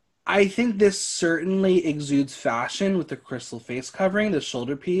 I think this certainly exudes fashion with the crystal face covering, the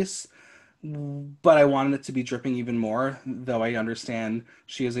shoulder piece, but I wanted it to be dripping even more, though I understand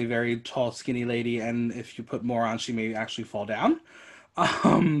she is a very tall, skinny lady, and if you put more on, she may actually fall down.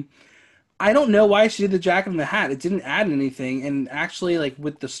 Um, I don't know why she did the jacket and the hat. It didn't add anything, and actually, like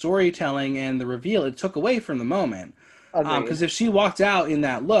with the storytelling and the reveal, it took away from the moment. Because Agreed. if she walked out in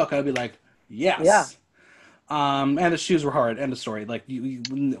that look, I'd be like, Yeah. yes. And the shoes were hard. End of story. Like,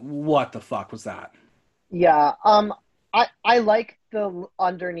 what the fuck was that? Yeah. I like the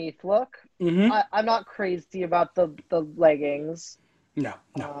underneath look. Mm-hmm. I'm not crazy about the leggings. No,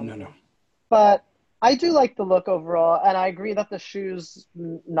 no, no, no. Um, but I do like the look overall, and I agree that the shoes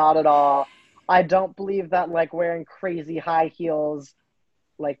not at all. I don't believe that like wearing crazy high heels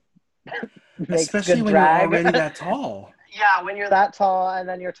like makes Especially good when you're drag. already that tall. Yeah, when you're that tall and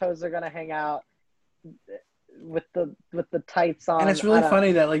then your toes are gonna hang out with the tights And on. it's I really don't.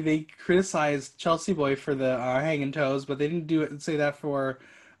 funny that like they criticized Chelsea Boy for the hanging toes, but they didn't do it say that for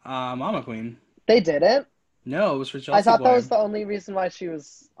Mama Queen. They didn't. No, it was for I Chelsea thought that Boy. was the only reason why she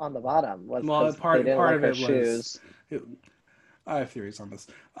was on the bottom was Well, because they didn't part like of her it was, shoes. it, I have theories on this.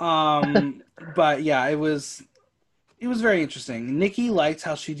 But yeah, it was very interesting. Nikki liked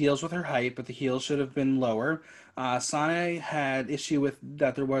how she deals with her height, but the heels should have been lower. Sana had issue with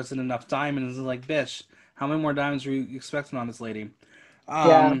that there wasn't enough diamonds. Like, bitch, how many more diamonds were you expecting on this lady?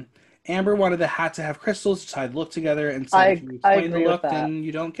 Yeah, Um, Amber wanted the hat to have crystals to tie the look together and said if you I explain the agree with look, that. then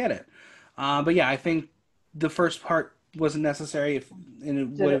you don't get it. But yeah, I think the first part wasn't necessary and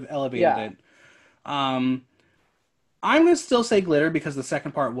it Did would it? have elevated Yeah, it. Um, I'm going to still say glitter because the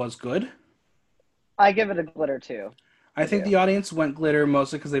second part was good. I give it a glitter too. I I think do. the audience went glitter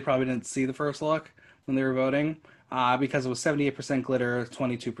mostly because they probably didn't see the first look when they were voting, because it was 78% glitter,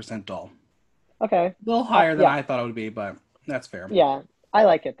 22% dull. Okay. A little higher than Yeah, I thought it would be, but that's fair. yeah. I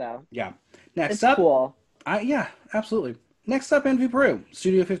like it though. Yeah. Next It's up, cool. yeah, absolutely. Next up, Envy Peru,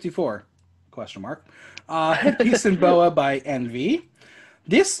 Studio 54, question mark. Headpiece and Boa by Envy.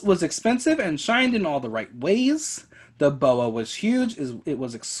 This was expensive and shined in all the right ways. The boa was huge, it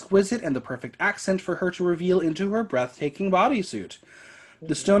was exquisite, and the perfect accent for her to reveal into her breathtaking bodysuit.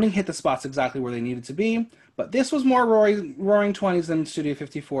 The stoning hit the spots exactly where they needed to be, but this was more roaring 20s than Studio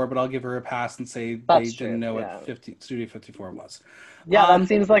 54, but I'll give her a pass and say they That's didn't true. know what Yeah. Studio 54 was. Yeah, that Um,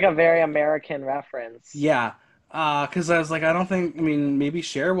 seems like a very American reference. yeah, because I was like, I don't think, I mean, maybe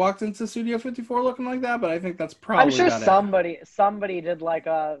Cher walked into Studio 54 looking like that, but I think that's I'm probably sure about it. somebody did like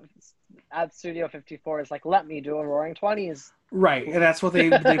a at Studio 54 is like, let me do a Roaring Twenties. Right, and that's what they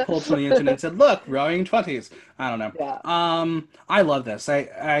pulled from the internet and said, "Look, roaring 20s." I don't know. Yeah, I love this.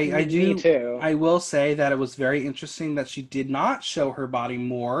 I me do. too. I will say that it was very interesting that she did not show her body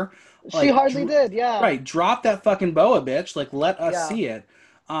more. She Like, hardly did. Yeah, right, drop that fucking boa, bitch. Like, let us yeah. see it.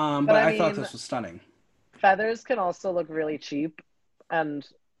 But But I I thought mean, this was stunning. feathers can also look really cheap, and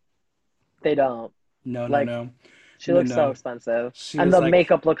they don't. No, no, Like no, she no, looks so no. expensive, She and was the like,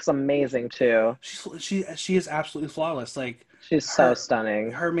 makeup looks amazing too. she is absolutely flawless. Like She's so her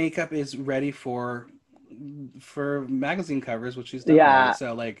stunning. her makeup is ready for magazine covers, which she's done already. Yeah.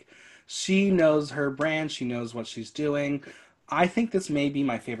 So like, she knows her brand. She knows what she's doing. I think this may be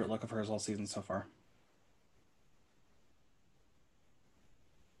my favorite look of hers all season so far.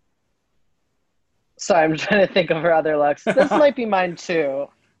 So I'm trying to think of her other looks. This might be mine too.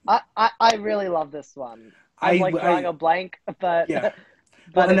 I really love this one. I'm like drawing I a blank, but yeah.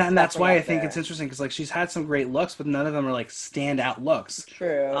 Well, but it's and that's definitely why I up think it's there. interesting because like she's had some great looks, but none of them are like standout looks.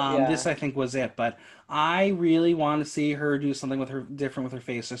 True. This Yeah. I think was it, but I really want to see her do something with her different with her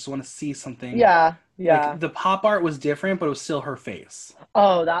face. I just want to see something Yeah. like Yeah. the pop art was different, but it was still her face.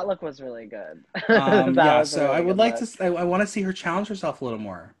 Oh, that look was really good. That Yeah, was a so I really would good like look. I want to see her challenge herself a little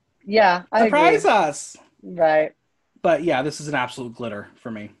more. Yeah, I Surprise agree. us! Right. But yeah, this is an absolute glitter for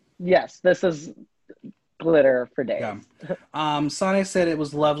me. Yes, this is glitter for Yeah. days. Sane said it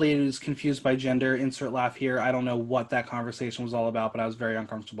was lovely. It was confused by gender. Insert laugh here. I don't know what that conversation was all about, but I was very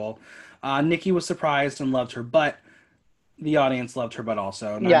uncomfortable. Nikki was surprised and loved her butt. The audience loved her butt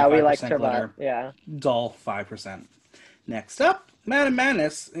also. Yeah, we liked 95% her butt. glitter. Yeah. Dull 5%. Next up, Madame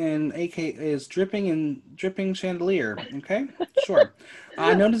Madness in AK is dripping chandelier. Okay, sure.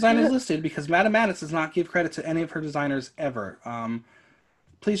 No designers listed because Madame Madness does not give credit to any of her designers ever.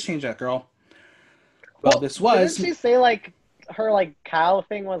 Please change that, girl. Well, Well, this didn't was she say like her like cow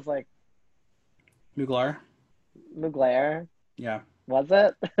thing was like Mugler. Mugler? Yeah, Was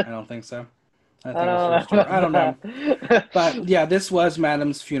it? I don't think so. I I think it was her don't know store. I don't know. about But that. yeah, this was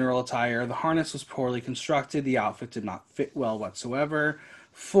Madame's funeral attire. The harness was poorly constructed. The outfit did not fit well whatsoever.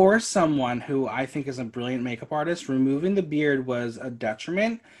 For someone who I think is a brilliant makeup artist, removing the beard was a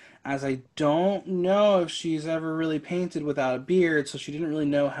detriment, as I don't know if she's ever really painted without a beard, so she didn't really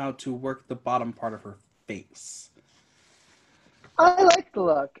know how to work the bottom part of her face. I like the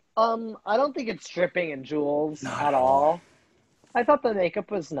look. I don't think it's dripping in jewels Not at at all. all. I thought the makeup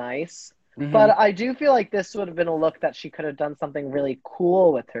was nice, Hmm. but I do feel like this would have been a look that she could have done something really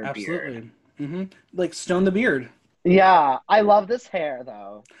cool with her beard. Absolutely. Hmm. Like Stone the Beard. Yeah, I love this hair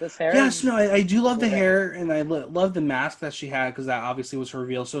though. This hair Yes, is no, I do love the glitter. hair, and I love the mask that she had because that obviously was her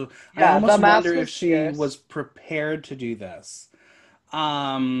reveal. So I Yeah, the almost wonder mask if was she was fierce. prepared to do this.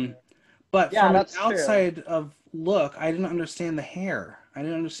 Um, but Yeah, from an that's true. outside of look, I didn't understand the hair. I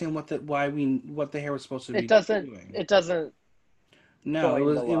didn't understand what the hair was supposed to It be doesn't doing. it doesn't No,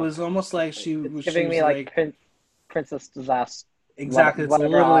 join the it look. was almost like It's she giving was me like like Princess Disaster, exactly. It's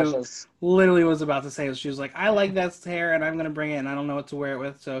whatever Aja's. literally was about to say. She was like, I like that hair, and I'm gonna bring it, and I don't know what to wear it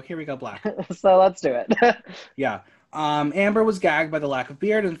with. So here we go, black. So let's do it. Yeah. Amber was gagged by the lack of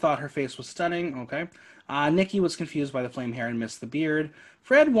beard and thought her face was stunning. Okay. Nikki was confused by the flame hair and missed the beard.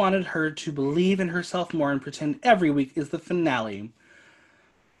 Fred wanted her to believe in herself more and pretend every week is the finale.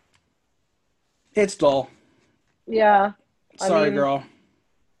 It's dull. Yeah, I Sorry, mean, girl.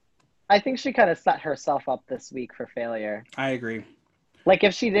 I think she kind of set herself up this week for failure. I agree. Like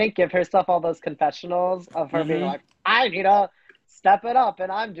if she didn't give herself all those confessionals of her being Mm-hmm. like, I need to step it up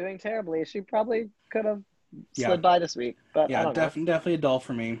and I'm doing terribly, she probably could have Yeah. slid by this week. But I Yeah. don't know. Definitely a dull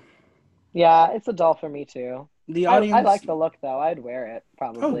for me. Yeah, it's a doll for me too. The I audience. like the look though. I'd wear it Oh,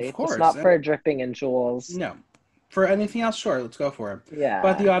 of probably. Just course. not for dripping in jewels. No. For anything else, sure. Let's go for it.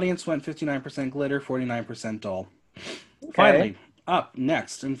 But the Yeah. audience went 59% glitter, 49% dull. Okay. Finally, up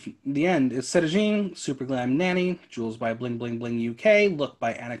next, in the end, is Cetagine, Super Glam Nanny, Jewels by Bling Bling Bling UK, Look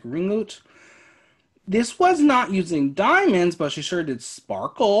by Annick Ringut. This was not using diamonds, but she sure did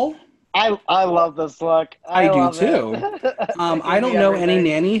sparkle. I love this look. I I do love it. too. It I gives me don't know any everything.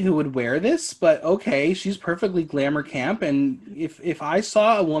 nanny who would wear this, but okay, she's perfectly glamour camp. And if I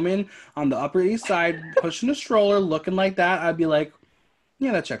saw a woman on the Upper East Side pushing a stroller looking like that, I'd be like,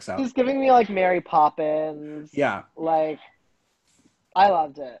 yeah, that checks out. She's giving me like Mary Poppins. Yeah. Like I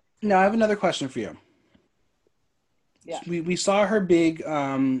loved it. Now I have another question for you. Yeah. We saw her big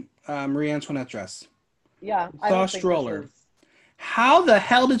Marie Antoinette dress. Yeah. We I saw a don't think this stroller. is. How the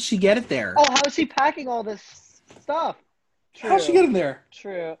hell did she get it there? Oh, how is she packing all this stuff? How'd she get True. in there?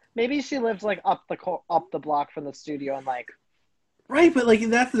 True. Maybe she lives like up the block from the studio and like Right, but like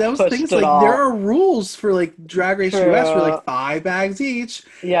that was the thing. pushed It's it like there all. are rules for like Drag Race US for True. like 5 bags each,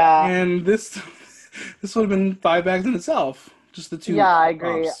 Yeah. and this this would have been 5 bags in itself. Just the two Yeah, I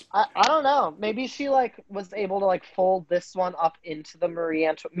agree. props. I don't know. Maybe she like was able to like fold this one up into the Marie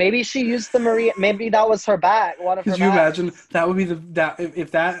Antoinette. Maybe she used the Marie. Maybe that was her bag, one of her Could you imagine bags. that would be that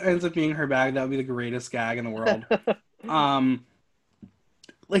if that ends up being her bag, that would be the greatest gag in the world. Um,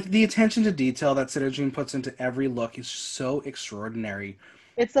 like the attention to detail that Cetagine puts into every look is so extraordinary.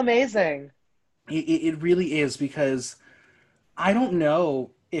 It's amazing. It really is, because I don't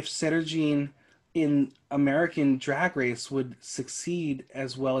know if Sedergine in American Drag Race would succeed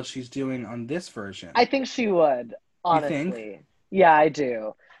as well as she's doing on this version. I think she would, You think? honestly. Yeah, I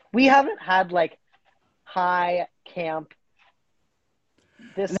do. We haven't had like high camp,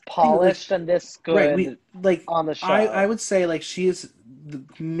 And this that's the thing, like, polished and this right, we good like on the I show. would say like she is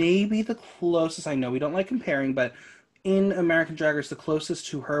maybe the closest. I know we don't like comparing, but in American Drag Race, the closest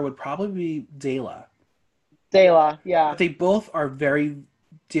to her would probably be Dela. Dela, But yeah, they both are very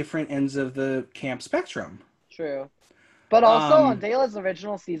different ends of the camp spectrum. true. But also on Um, Dela's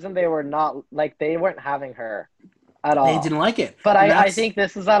original season, they were not like they weren't having her at they all. didn't like it, But and I that's think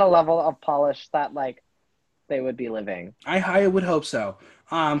this is at a level of polish that like they would be living. I would hope so.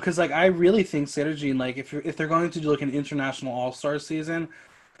 Because like I really think Synergy, like if they're going to do like an international All Star season,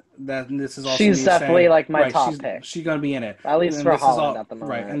 that this is also She's me definitely saying, like my right, top pick, she's gonna be in it, at least and for this is Holland all at the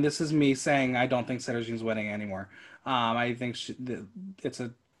right, moment. and this is me saying I don't think Synergy's winning anymore. I think it's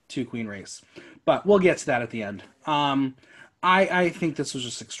a two queen race, but we'll get to that at the end. I think this was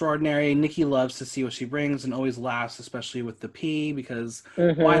just extraordinary. Nikki loves to see what she brings and always laughs, especially with the P, because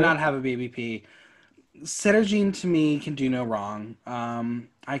why Hmm. not have a baby P? Jean to me can do no wrong.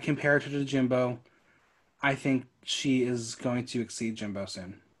 I compare her to Jimbo. I think she is going to exceed Jimbo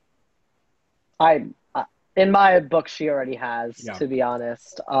soon. I, in my book, she already has. Yeah. To be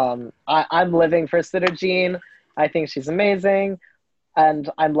honest, I'm living for Jean. I think she's amazing, and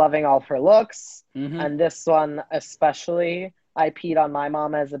I'm loving all of her looks. Mm-hmm. And this one especially, I peed on my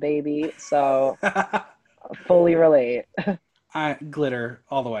mom as a baby, so fully relate. Glitter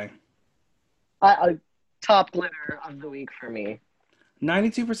all the way. I top glitter of the week for me.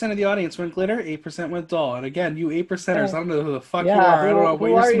 92% of the audience went glitter, 8% went doll. And again, you 8%ers, I don't know who the fuck you Yeah, are. I don't know what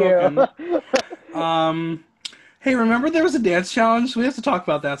who you're are smoking. you? Um, hey, remember there was a dance challenge? We have to talk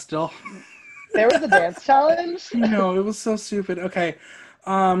about that still. There was a dance challenge. No, it was so stupid. Okay.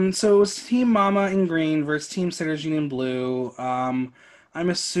 So it was Team Mama in green versus Team Synergy in blue. I'm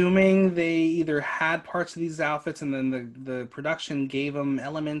assuming they either had parts of these outfits and then the production gave them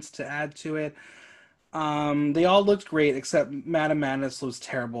elements to add to it. They all looked great except Madame Madness was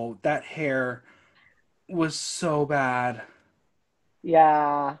terrible. That hair was so bad.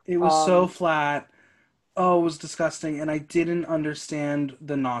 Yeah. It was so flat. Oh, it was disgusting, and I didn't understand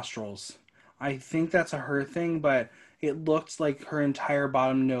the nostrils. I think that's a her thing, but it looked like her entire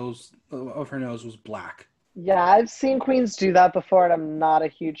bottom nose of her nose was black. Yeah, I've seen Queens do that before, and I'm not a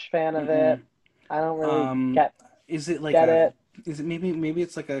huge fan of it. Mm-mm. I don't really Um, get is it like get a? it. Is it maybe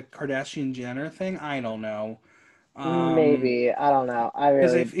it's like a Kardashian Jenner thing? I don't know. Um, Maybe. I don't know. I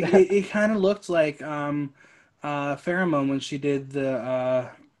because really it kind of looked like Pheromone when she did the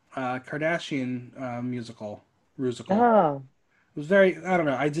Kardashian musical. Oh, It was very, I don't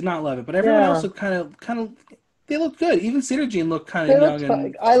know, I did not love it, but everyone else yeah. looked kind of they looked good. Even Cedar Jean looked kind of They young looked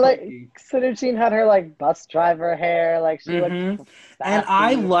fun. and I like spooky. Jean had her like bus driver hair, like she looked Hmm. And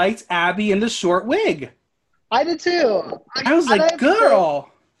I sassy. liked Abby in the short wig. I did too. I was And I like, have to say,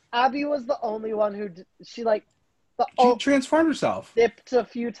 girl, Abby was the only one who she like the she transformed herself. dipped a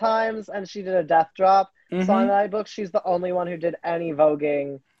few times and she did a death drop. So in Hmm. my book, she's the only one who did any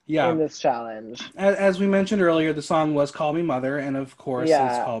voguing in Yeah. this challenge. As we mentioned earlier, the song was "Call Me Mother," and of course,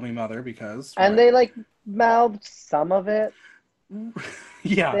 it's Yeah, "Call Me Mother" because, and right? they like mouthed some of it.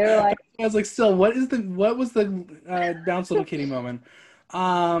 Yeah. They were like, I was like, still, what was the bounce little kitty moment?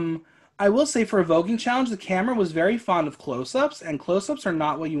 Um, I will say for a voguing challenge, the camera was very fond of close-ups, and close-ups are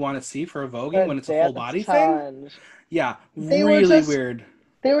not what you want to see for a voguing the when it's a full dance body thing. challenge. Yeah, They were really just weird.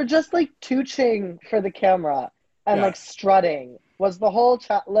 they were just like tooching for the camera and Yeah, like strutting was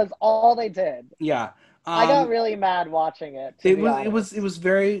was all they did. yeah. I got Um, really mad watching it, to it be was it was it honest. was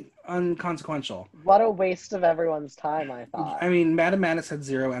very unconsequential. What a waste of everyone's time, I thought. I mean, Madame Madness had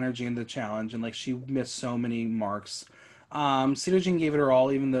zero energy in the challenge, and like she missed so many marks. Cedar Jean gave it her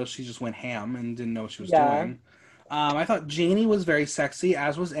all, even though she just went ham and didn't know what she was Yeah, doing. I thought Janie was very sexy,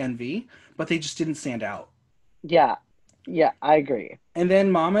 as was Envy, but they just didn't stand out. yeah, yeah, I agree. And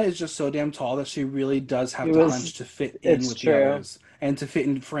then Mama is just so damn tall that she really does have It to was, punch to fit in it's with the true. others and to fit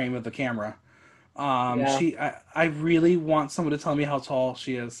in frame of the camera. Yeah, I really want someone to tell me how tall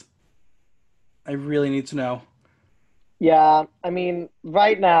she is. I really need to know. yeah. I mean,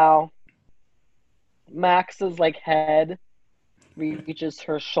 right now, Max's like head reaches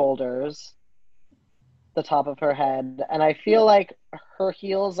her shoulders, the top of her head, and I feel like her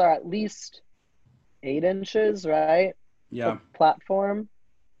heels are at least 8 inches, right? The Yeah, platform.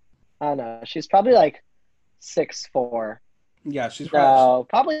 I don't know. She's probably like 6'4". yeah, she's probably No,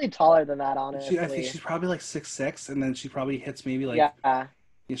 probably taller than that, I think honestly. she's probably like 6'6", and then she probably hits maybe like Yeah.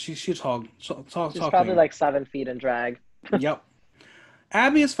 Yeah, she's tall She's probably queen. like 7 feet in drag. Yep.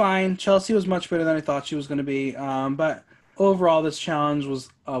 Abby is fine. Chelsea was much better than I thought she was going to be. But overall, this challenge was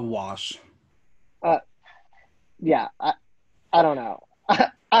a wash. Uh, yeah, I don't know.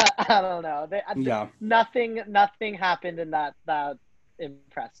 I don't know. Yeah. Nothing happened in that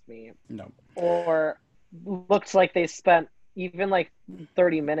impressed me, No. or looks like they spent even like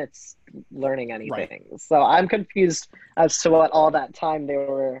 30 minutes learning Right. anything. So I'm confused as to what all that time they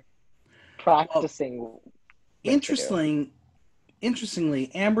were Well, practicing went to. interesting.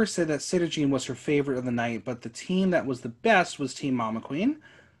 Interestingly, Amber said that Citogene was her favorite of the night, but the team that was the best was Team Mama Queen.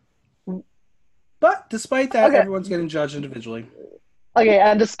 But despite that, Okay, everyone's getting judged individually. okay,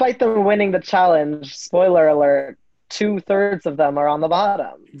 and despite them winning the challenge, spoiler alert, 2/3 of them are on the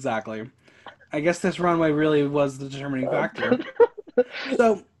bottom. Exactly. I guess this runway really was the determining factor.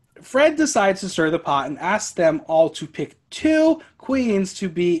 So Fred decides to stir the pot and asks them all to pick two queens to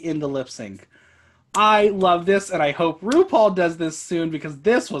be in the lip sync. I love this, and I hope RuPaul does this soon because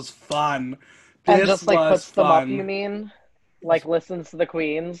this was fun. And This just like was puts them up, you fun. mean? Like listens to the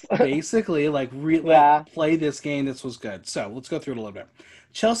queens. Basically, like Yeah. play this game. This was good. So let's go through it a little bit.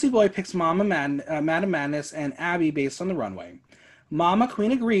 Chelsea Boy picks Madam Madness and Abby based on the runway. Mama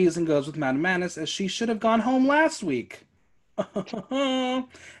Queen agrees and goes with Madam Madness as she should have gone home last week.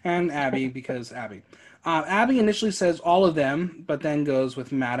 And Abby because Abby. Abby initially says all of them, but then goes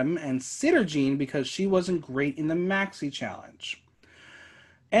with Madam and Citterjean because she wasn't great in the Maxi Challenge.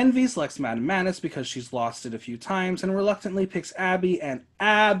 Envy selects Madam Manus because she's lost it a few times and reluctantly picks Abby, and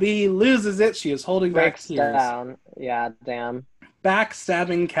Abby loses it. She is holding back Breaks tears. down. Yeah, damn.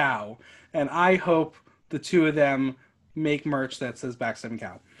 Backstabbing Cow. And I hope the two of them make merch that says Backstabbing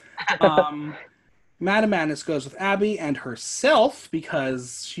Cow. Um, Madam Manus goes with Abby and herself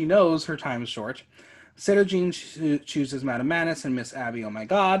because she knows her time is short. Sarah Jean chooses Madam Manus and Miss Abby, oh my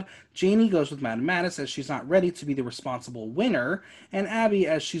god. Janie goes with Madam Manus as she's not ready to be the responsible winner, and Abby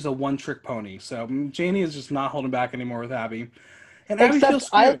as she's a one-trick pony. So Janie is just not holding back anymore with Abby. And Abby Except feels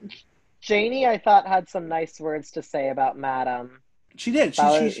screwed. Janie, I thought had some nice words to say about Madam. She did.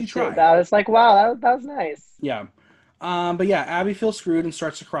 She tried. That was like, wow, that was nice. Yeah. But yeah, Abby feels screwed and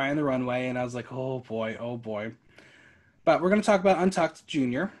starts to cry on the runway, and I was like, oh boy, oh boy. But we're going to talk about Untucked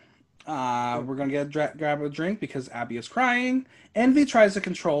Junior. We're going to grab a drink because Abby is crying. Envy tries to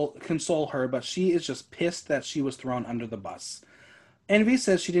console her, but she is just pissed that she was thrown under the bus. Envy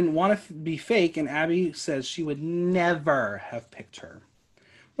says she didn't want to be fake, and Abby says she would never have picked her.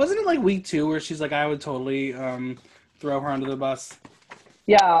 Wasn't it like week 2 where she's like, I would totally throw her under the bus?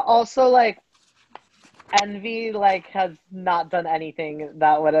 Yeah, also like Envy like has not done anything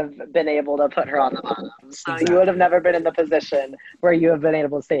that would have been able to put her on the bottom. So Exactly. you would have never been in the position where you have been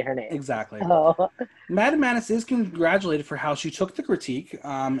able to say her name. Exactly. Oh. Madam Manus is congratulated for how she took the critique,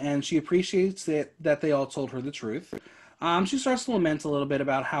 and she appreciates that they all told her the truth. She starts to lament a little bit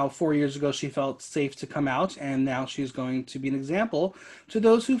about how 4 years ago she felt safe to come out, and now she's going to be an example to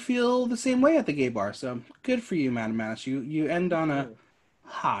those who feel the same way at the gay bar. So good for you, Madam Manus. You end on a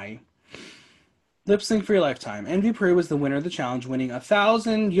high. Lip sync for your lifetime. Envy Peru was the winner of the challenge, winning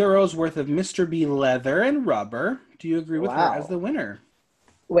 €1,000 worth of Mr. B leather and rubber. Do you agree with her as the Wow. winner?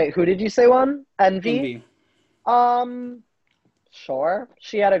 Wait, who did you say won? Envy? Envy. Um, sure.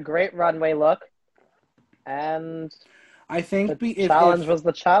 She had a great runway look, and I think the challenge if was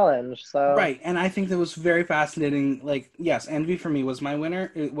the challenge. So right, and I think that was very fascinating. Like, yes, Envy for me was my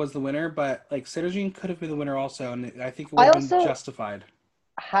winner. It was the winner, but like Citterjean could have been the winner also, and I think it would I have been also justified.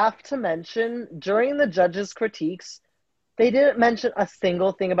 have to mention during the judges' critiques, they didn't mention a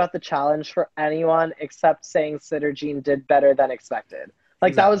single thing about the challenge for anyone except saying Sitterjean did better than expected.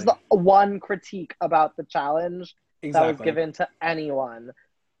 Like that was Exactly. the one critique about the challenge that was Exactly. given to anyone.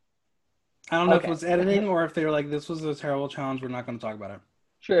 I don't know if it Okay, was editing or if they were like, "This was a terrible challenge. We're not going to talk about it."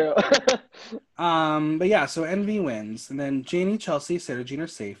 true. But yeah, so Envy wins, and then Janie, Chelsea, Citterjean are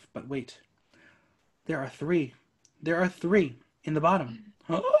safe. But wait, there are three. There are three in the bottom.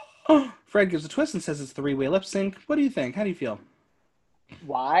 Fred gives a twist and says it's three-way lip sync. What do you think? How do you feel?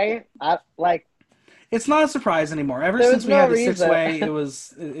 Why? It's not a surprise anymore. Ever There since was we no had the reason. six-way,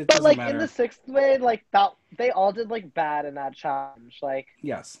 it But doesn't like in the matter. sixth way, like that they all did like bad in that challenge.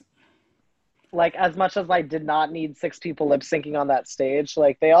 Yes. Like as much as I did not need 6 people lip syncing on that stage,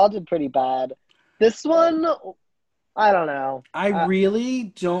 like they all did pretty bad. This one, I don't know. I really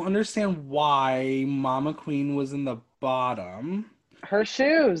don't understand why Mama Queen was in the bottom. Her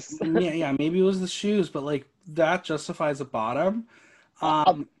shoes. Yeah, maybe it was the shoes, but like that justifies a bottom.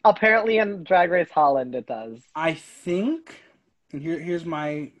 Apparently in Drag Race Holland it does. I think, and here's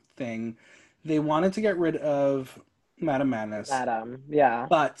my thing. They wanted to get rid of Madam Madness. Madam. Yeah.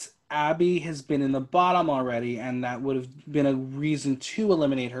 But Abby has been in the bottom already, and that would have been a reason to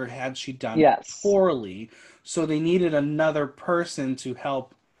eliminate her had she done Yes. poorly. So they needed another person to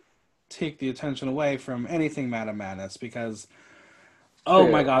help take the attention away from anything Madam Madness because oh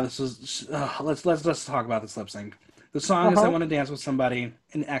my True. god, this is let's talk about this lip sync. The song is "I Uh-huh. Want to Dance with Somebody,"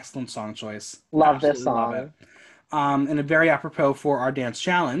 an excellent song choice. Love this Absolutely love it. song. And a very apropos for our dance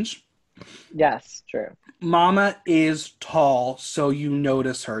challenge. Yes, true. Mama is tall, so you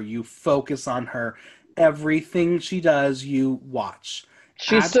notice her, you focus on her. Everything she does, you watch.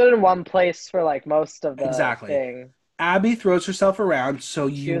 She Ab- stood in one place for like most of the exactly. thing. Abby throws herself around, so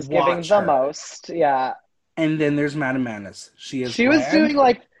She you was giving watch the her. most. Yeah. And then there's Madame Madness. She is She was doing bland.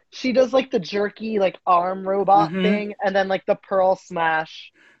 like she does like the jerky like arm robot Mm-hmm. thing and then like the pearl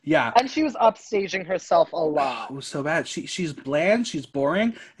smash. Yeah. And she was upstaging herself a Oh, lot. it was so bad. She's bland, she's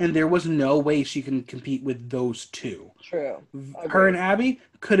boring, and there was no way she can compete with those two. True. Her and Agreed. Abby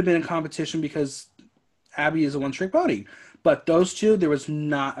could have been in competition because Abby is a one trick pony. But those two, there was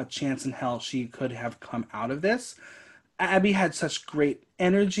not a chance in hell she could have come out of this. Abby had such great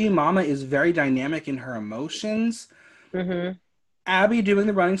energy. Mama is very dynamic in her emotions. Mm-hmm. Abby doing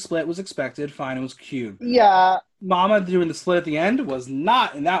the running split was expected, fine, it was cute. Yeah. Mama doing the split at the end was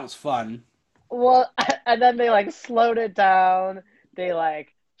not, and that was fun. Well, and then they like slowed it down. They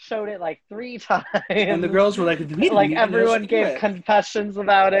like showed it like 3 times. And the girls were like, we didn't Like even know she everyone could do gave it. confessions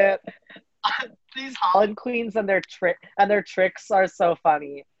about it. These Holland queens and their tricks are so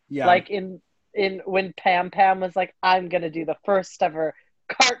funny. Yeah, Like in when Pam Pam was like, "I'm gonna do the first ever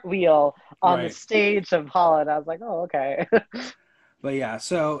cartwheel on the right. stage of Holland," I was like, "Oh, okay." But yeah,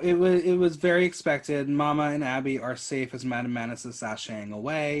 so it was very expected. Mama and Abby are safe as Madame Menace is sashaying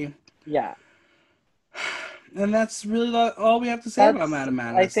away. Yeah, And that's really all we have to say about that's Madame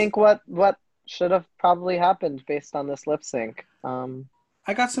I Madness. think what should have probably happened based on this lip sync.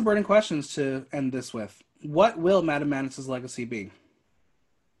 I got some burning questions to end this with. What will Madame Madness's legacy be?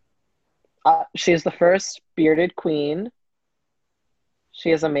 She's the first bearded queen. She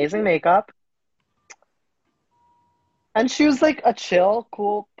has amazing makeup. And she was like a chill,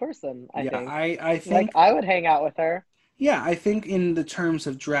 cool person, I Yeah, think. I Like think I would hang out with her yeah, I think in the terms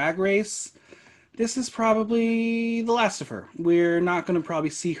of Drag Race, this is probably the last of her. We're not going to probably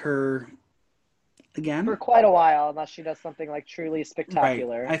see her for again. quite a while unless she does something like truly Right.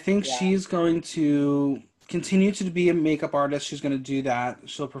 spectacular. I think Yeah. she's going to continue to be a makeup artist. She's going to do that.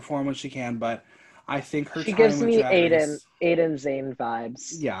 She'll perform when she can, but I think her She time gives with me Drag Race, Aiden Zane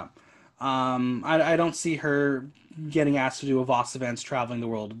vibes. yeah. I don't see her getting asked to do a Voss Events traveling the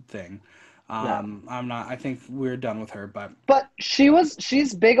world thing. No. I'm not. I think we're done with her, but But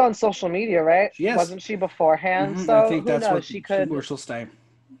she's big on social media, right? she is. Wasn't she beforehand? I So think who that's knows? what She where could she'll stay.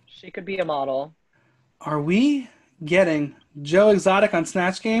 she could be a model. Are we getting Joe Exotic on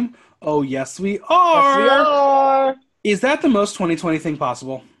Snatch Game? Oh, yes, we Yes, we are. are. Is that the most 2020 thing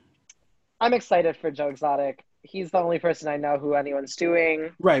possible? I'm excited for Joe Exotic. He's the only person I know who anyone's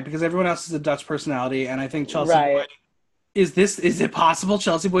doing. Right, because everyone else is a Dutch personality, and I think Chelsea Boy. Right. Is it possible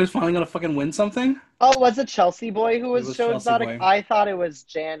Chelsea Boy is finally gonna fucking win something? Oh, was it Chelsea Boy who It was was Joe Chelsea Exotic? Boy. I thought it was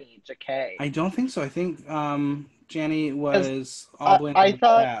Janny I JK. don't think so. I think Janny Because was all in I on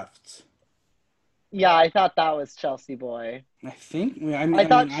thought, left. yeah, I thought that was Chelsea Boy. I think. I I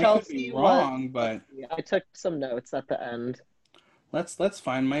thought mean, I could be Chelsea was. wrong, but Yeah, I took some notes at the end. let's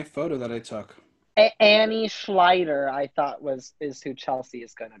find my photo that I took. Annie Schleider, I thought is who Chelsea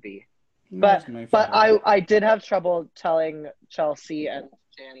is going to be. Where's But my but photo? I did have trouble telling Chelsea and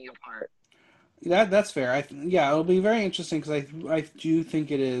Janny apart. That's fair. Yeah, it'll be very interesting because I do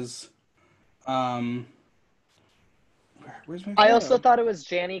think it is. Um, where's my I photo? also thought it was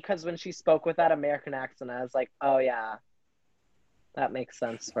Janny because when she spoke with that American accent, I was like, oh yeah, that makes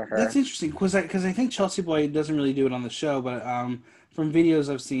sense for her. That's interesting because I think Chelsea Boy doesn't really do it on the show, but from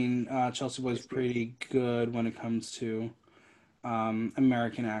videos I've seen, Chelsea Boy's pretty good when it comes to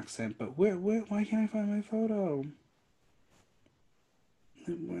American accent. But why can't I find my photo?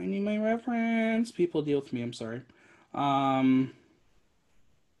 I need my reference. People deal with me. I'm sorry. Um,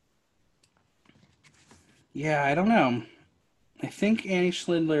 yeah, I don't know. I think Annie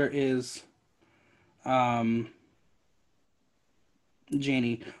Schindler is um,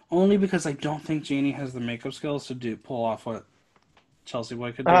 Janie, only because I don't think Janie has the makeup skills to pull off what Chelsea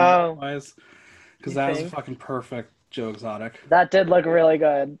Boy could do Oh, wise. Because you that was a think? fucking perfect Joe Exotic. That did look really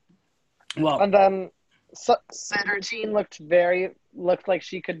good. Well, And then Jean looked like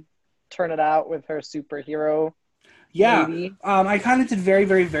she could turn it out with her superhero. Yeah, maybe. I kind of did very,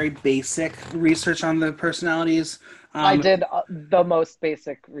 very, very basic research on the personalities. I Um, did the most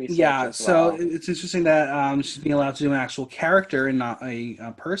basic research yeah, as so well. it's interesting that she's being allowed to do an actual character and not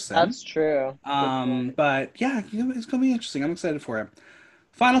a person. That's true. Good point. But yeah, it's gonna be interesting. I'm excited for it.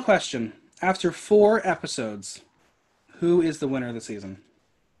 Final question: after 4 episodes, who is the winner of the season?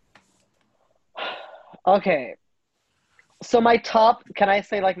 Okay. So my top, can I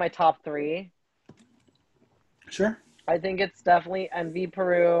say like my top three? Sure. I think it's definitely Envy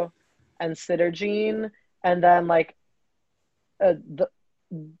Peru and Citterjean, and then like the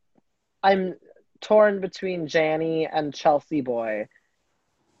I'm torn between Janny and Chelsea Boy.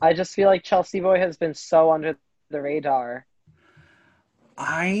 I just feel like Chelsea Boy has been so under the radar.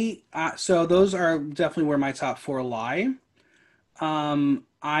 I so those are definitely where my top four lie.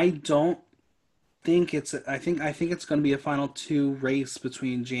 I don't think it's. I think it's going to be a final two race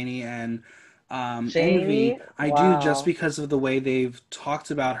between Janie and Envy. Janie, I do, just wow. because of the way they've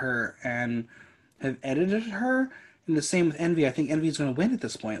talked about her and have edited her. And the same with Envy. I think Envy's going to win at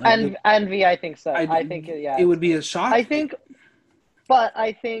this point. And Envy, I think so. I I think yeah, it it's would be good. a shock. I think, but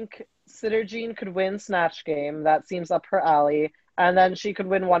I think Citterjean could win Snatch Game. That seems up her alley. And then she could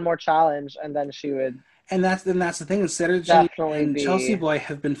win one more challenge, and then she would And that's the thing. Synergy definitely and Chelsea be. Boy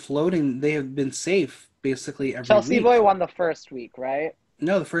have been floating. They have been safe basically every Chelsea Boy week. won the first week, right?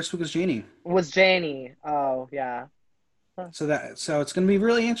 No, the first week was Janie. Was Janie. Oh, yeah. Huh. So it's going to be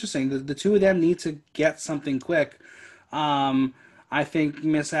really interesting. The two of them need to get something quick. Um, I think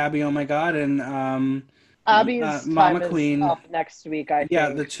Miss Abby, oh my God, and Abby's Mama time is Queen. up next week, I Yeah,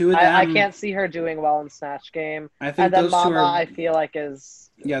 the think. two of I them. can't see her doing well in Snatch Game. I And think then those two Mama, are. I feel like is,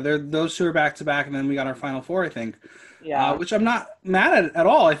 Yeah, they're those two are back to back, and then we got our final four. I think, yeah, which I'm not mad at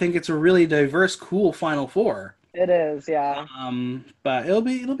all. I think it's a really diverse, cool final four. it is, yeah. But it'll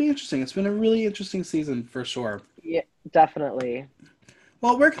be interesting. It's been a really interesting season for sure. Yeah, definitely.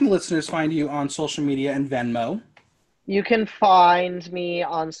 Well, where can the listeners find you on social media and Venmo? You can find me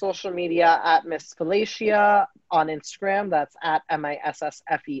on social media at Miss Felicia on Instagram. That's at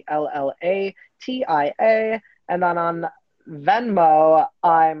MISSFELLATIA. And then on Venmo,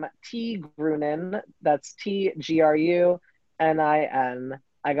 I'm T Grunin. That's TGRUNIN.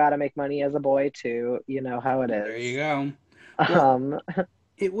 I gotta make money as a boy too. You know how it There you is. go. Well, Um,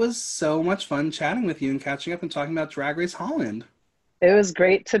 it was so much fun chatting with you and catching up and talking about Drag Race Holland. it was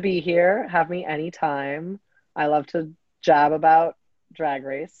great to be here. Have me anytime. I love to jab about Drag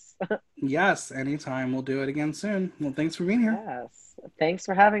Race. Yes, anytime. We'll do it again soon. Well, thanks for being here. Yes. Thanks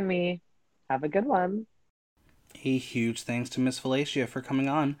for having me. Have a good one. A huge thanks to Miss Felicia for coming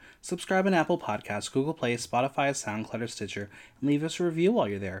on. Subscribe on Apple Podcasts, Google Play, Spotify, SoundCloud, or Stitcher, and leave us a review while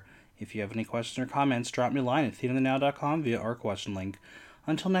you're there. If you have any questions or comments, drop me a line at theaterthenow.com via our question link.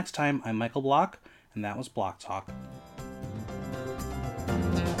 Until next time, I'm Michael Block, and that was Block Talk.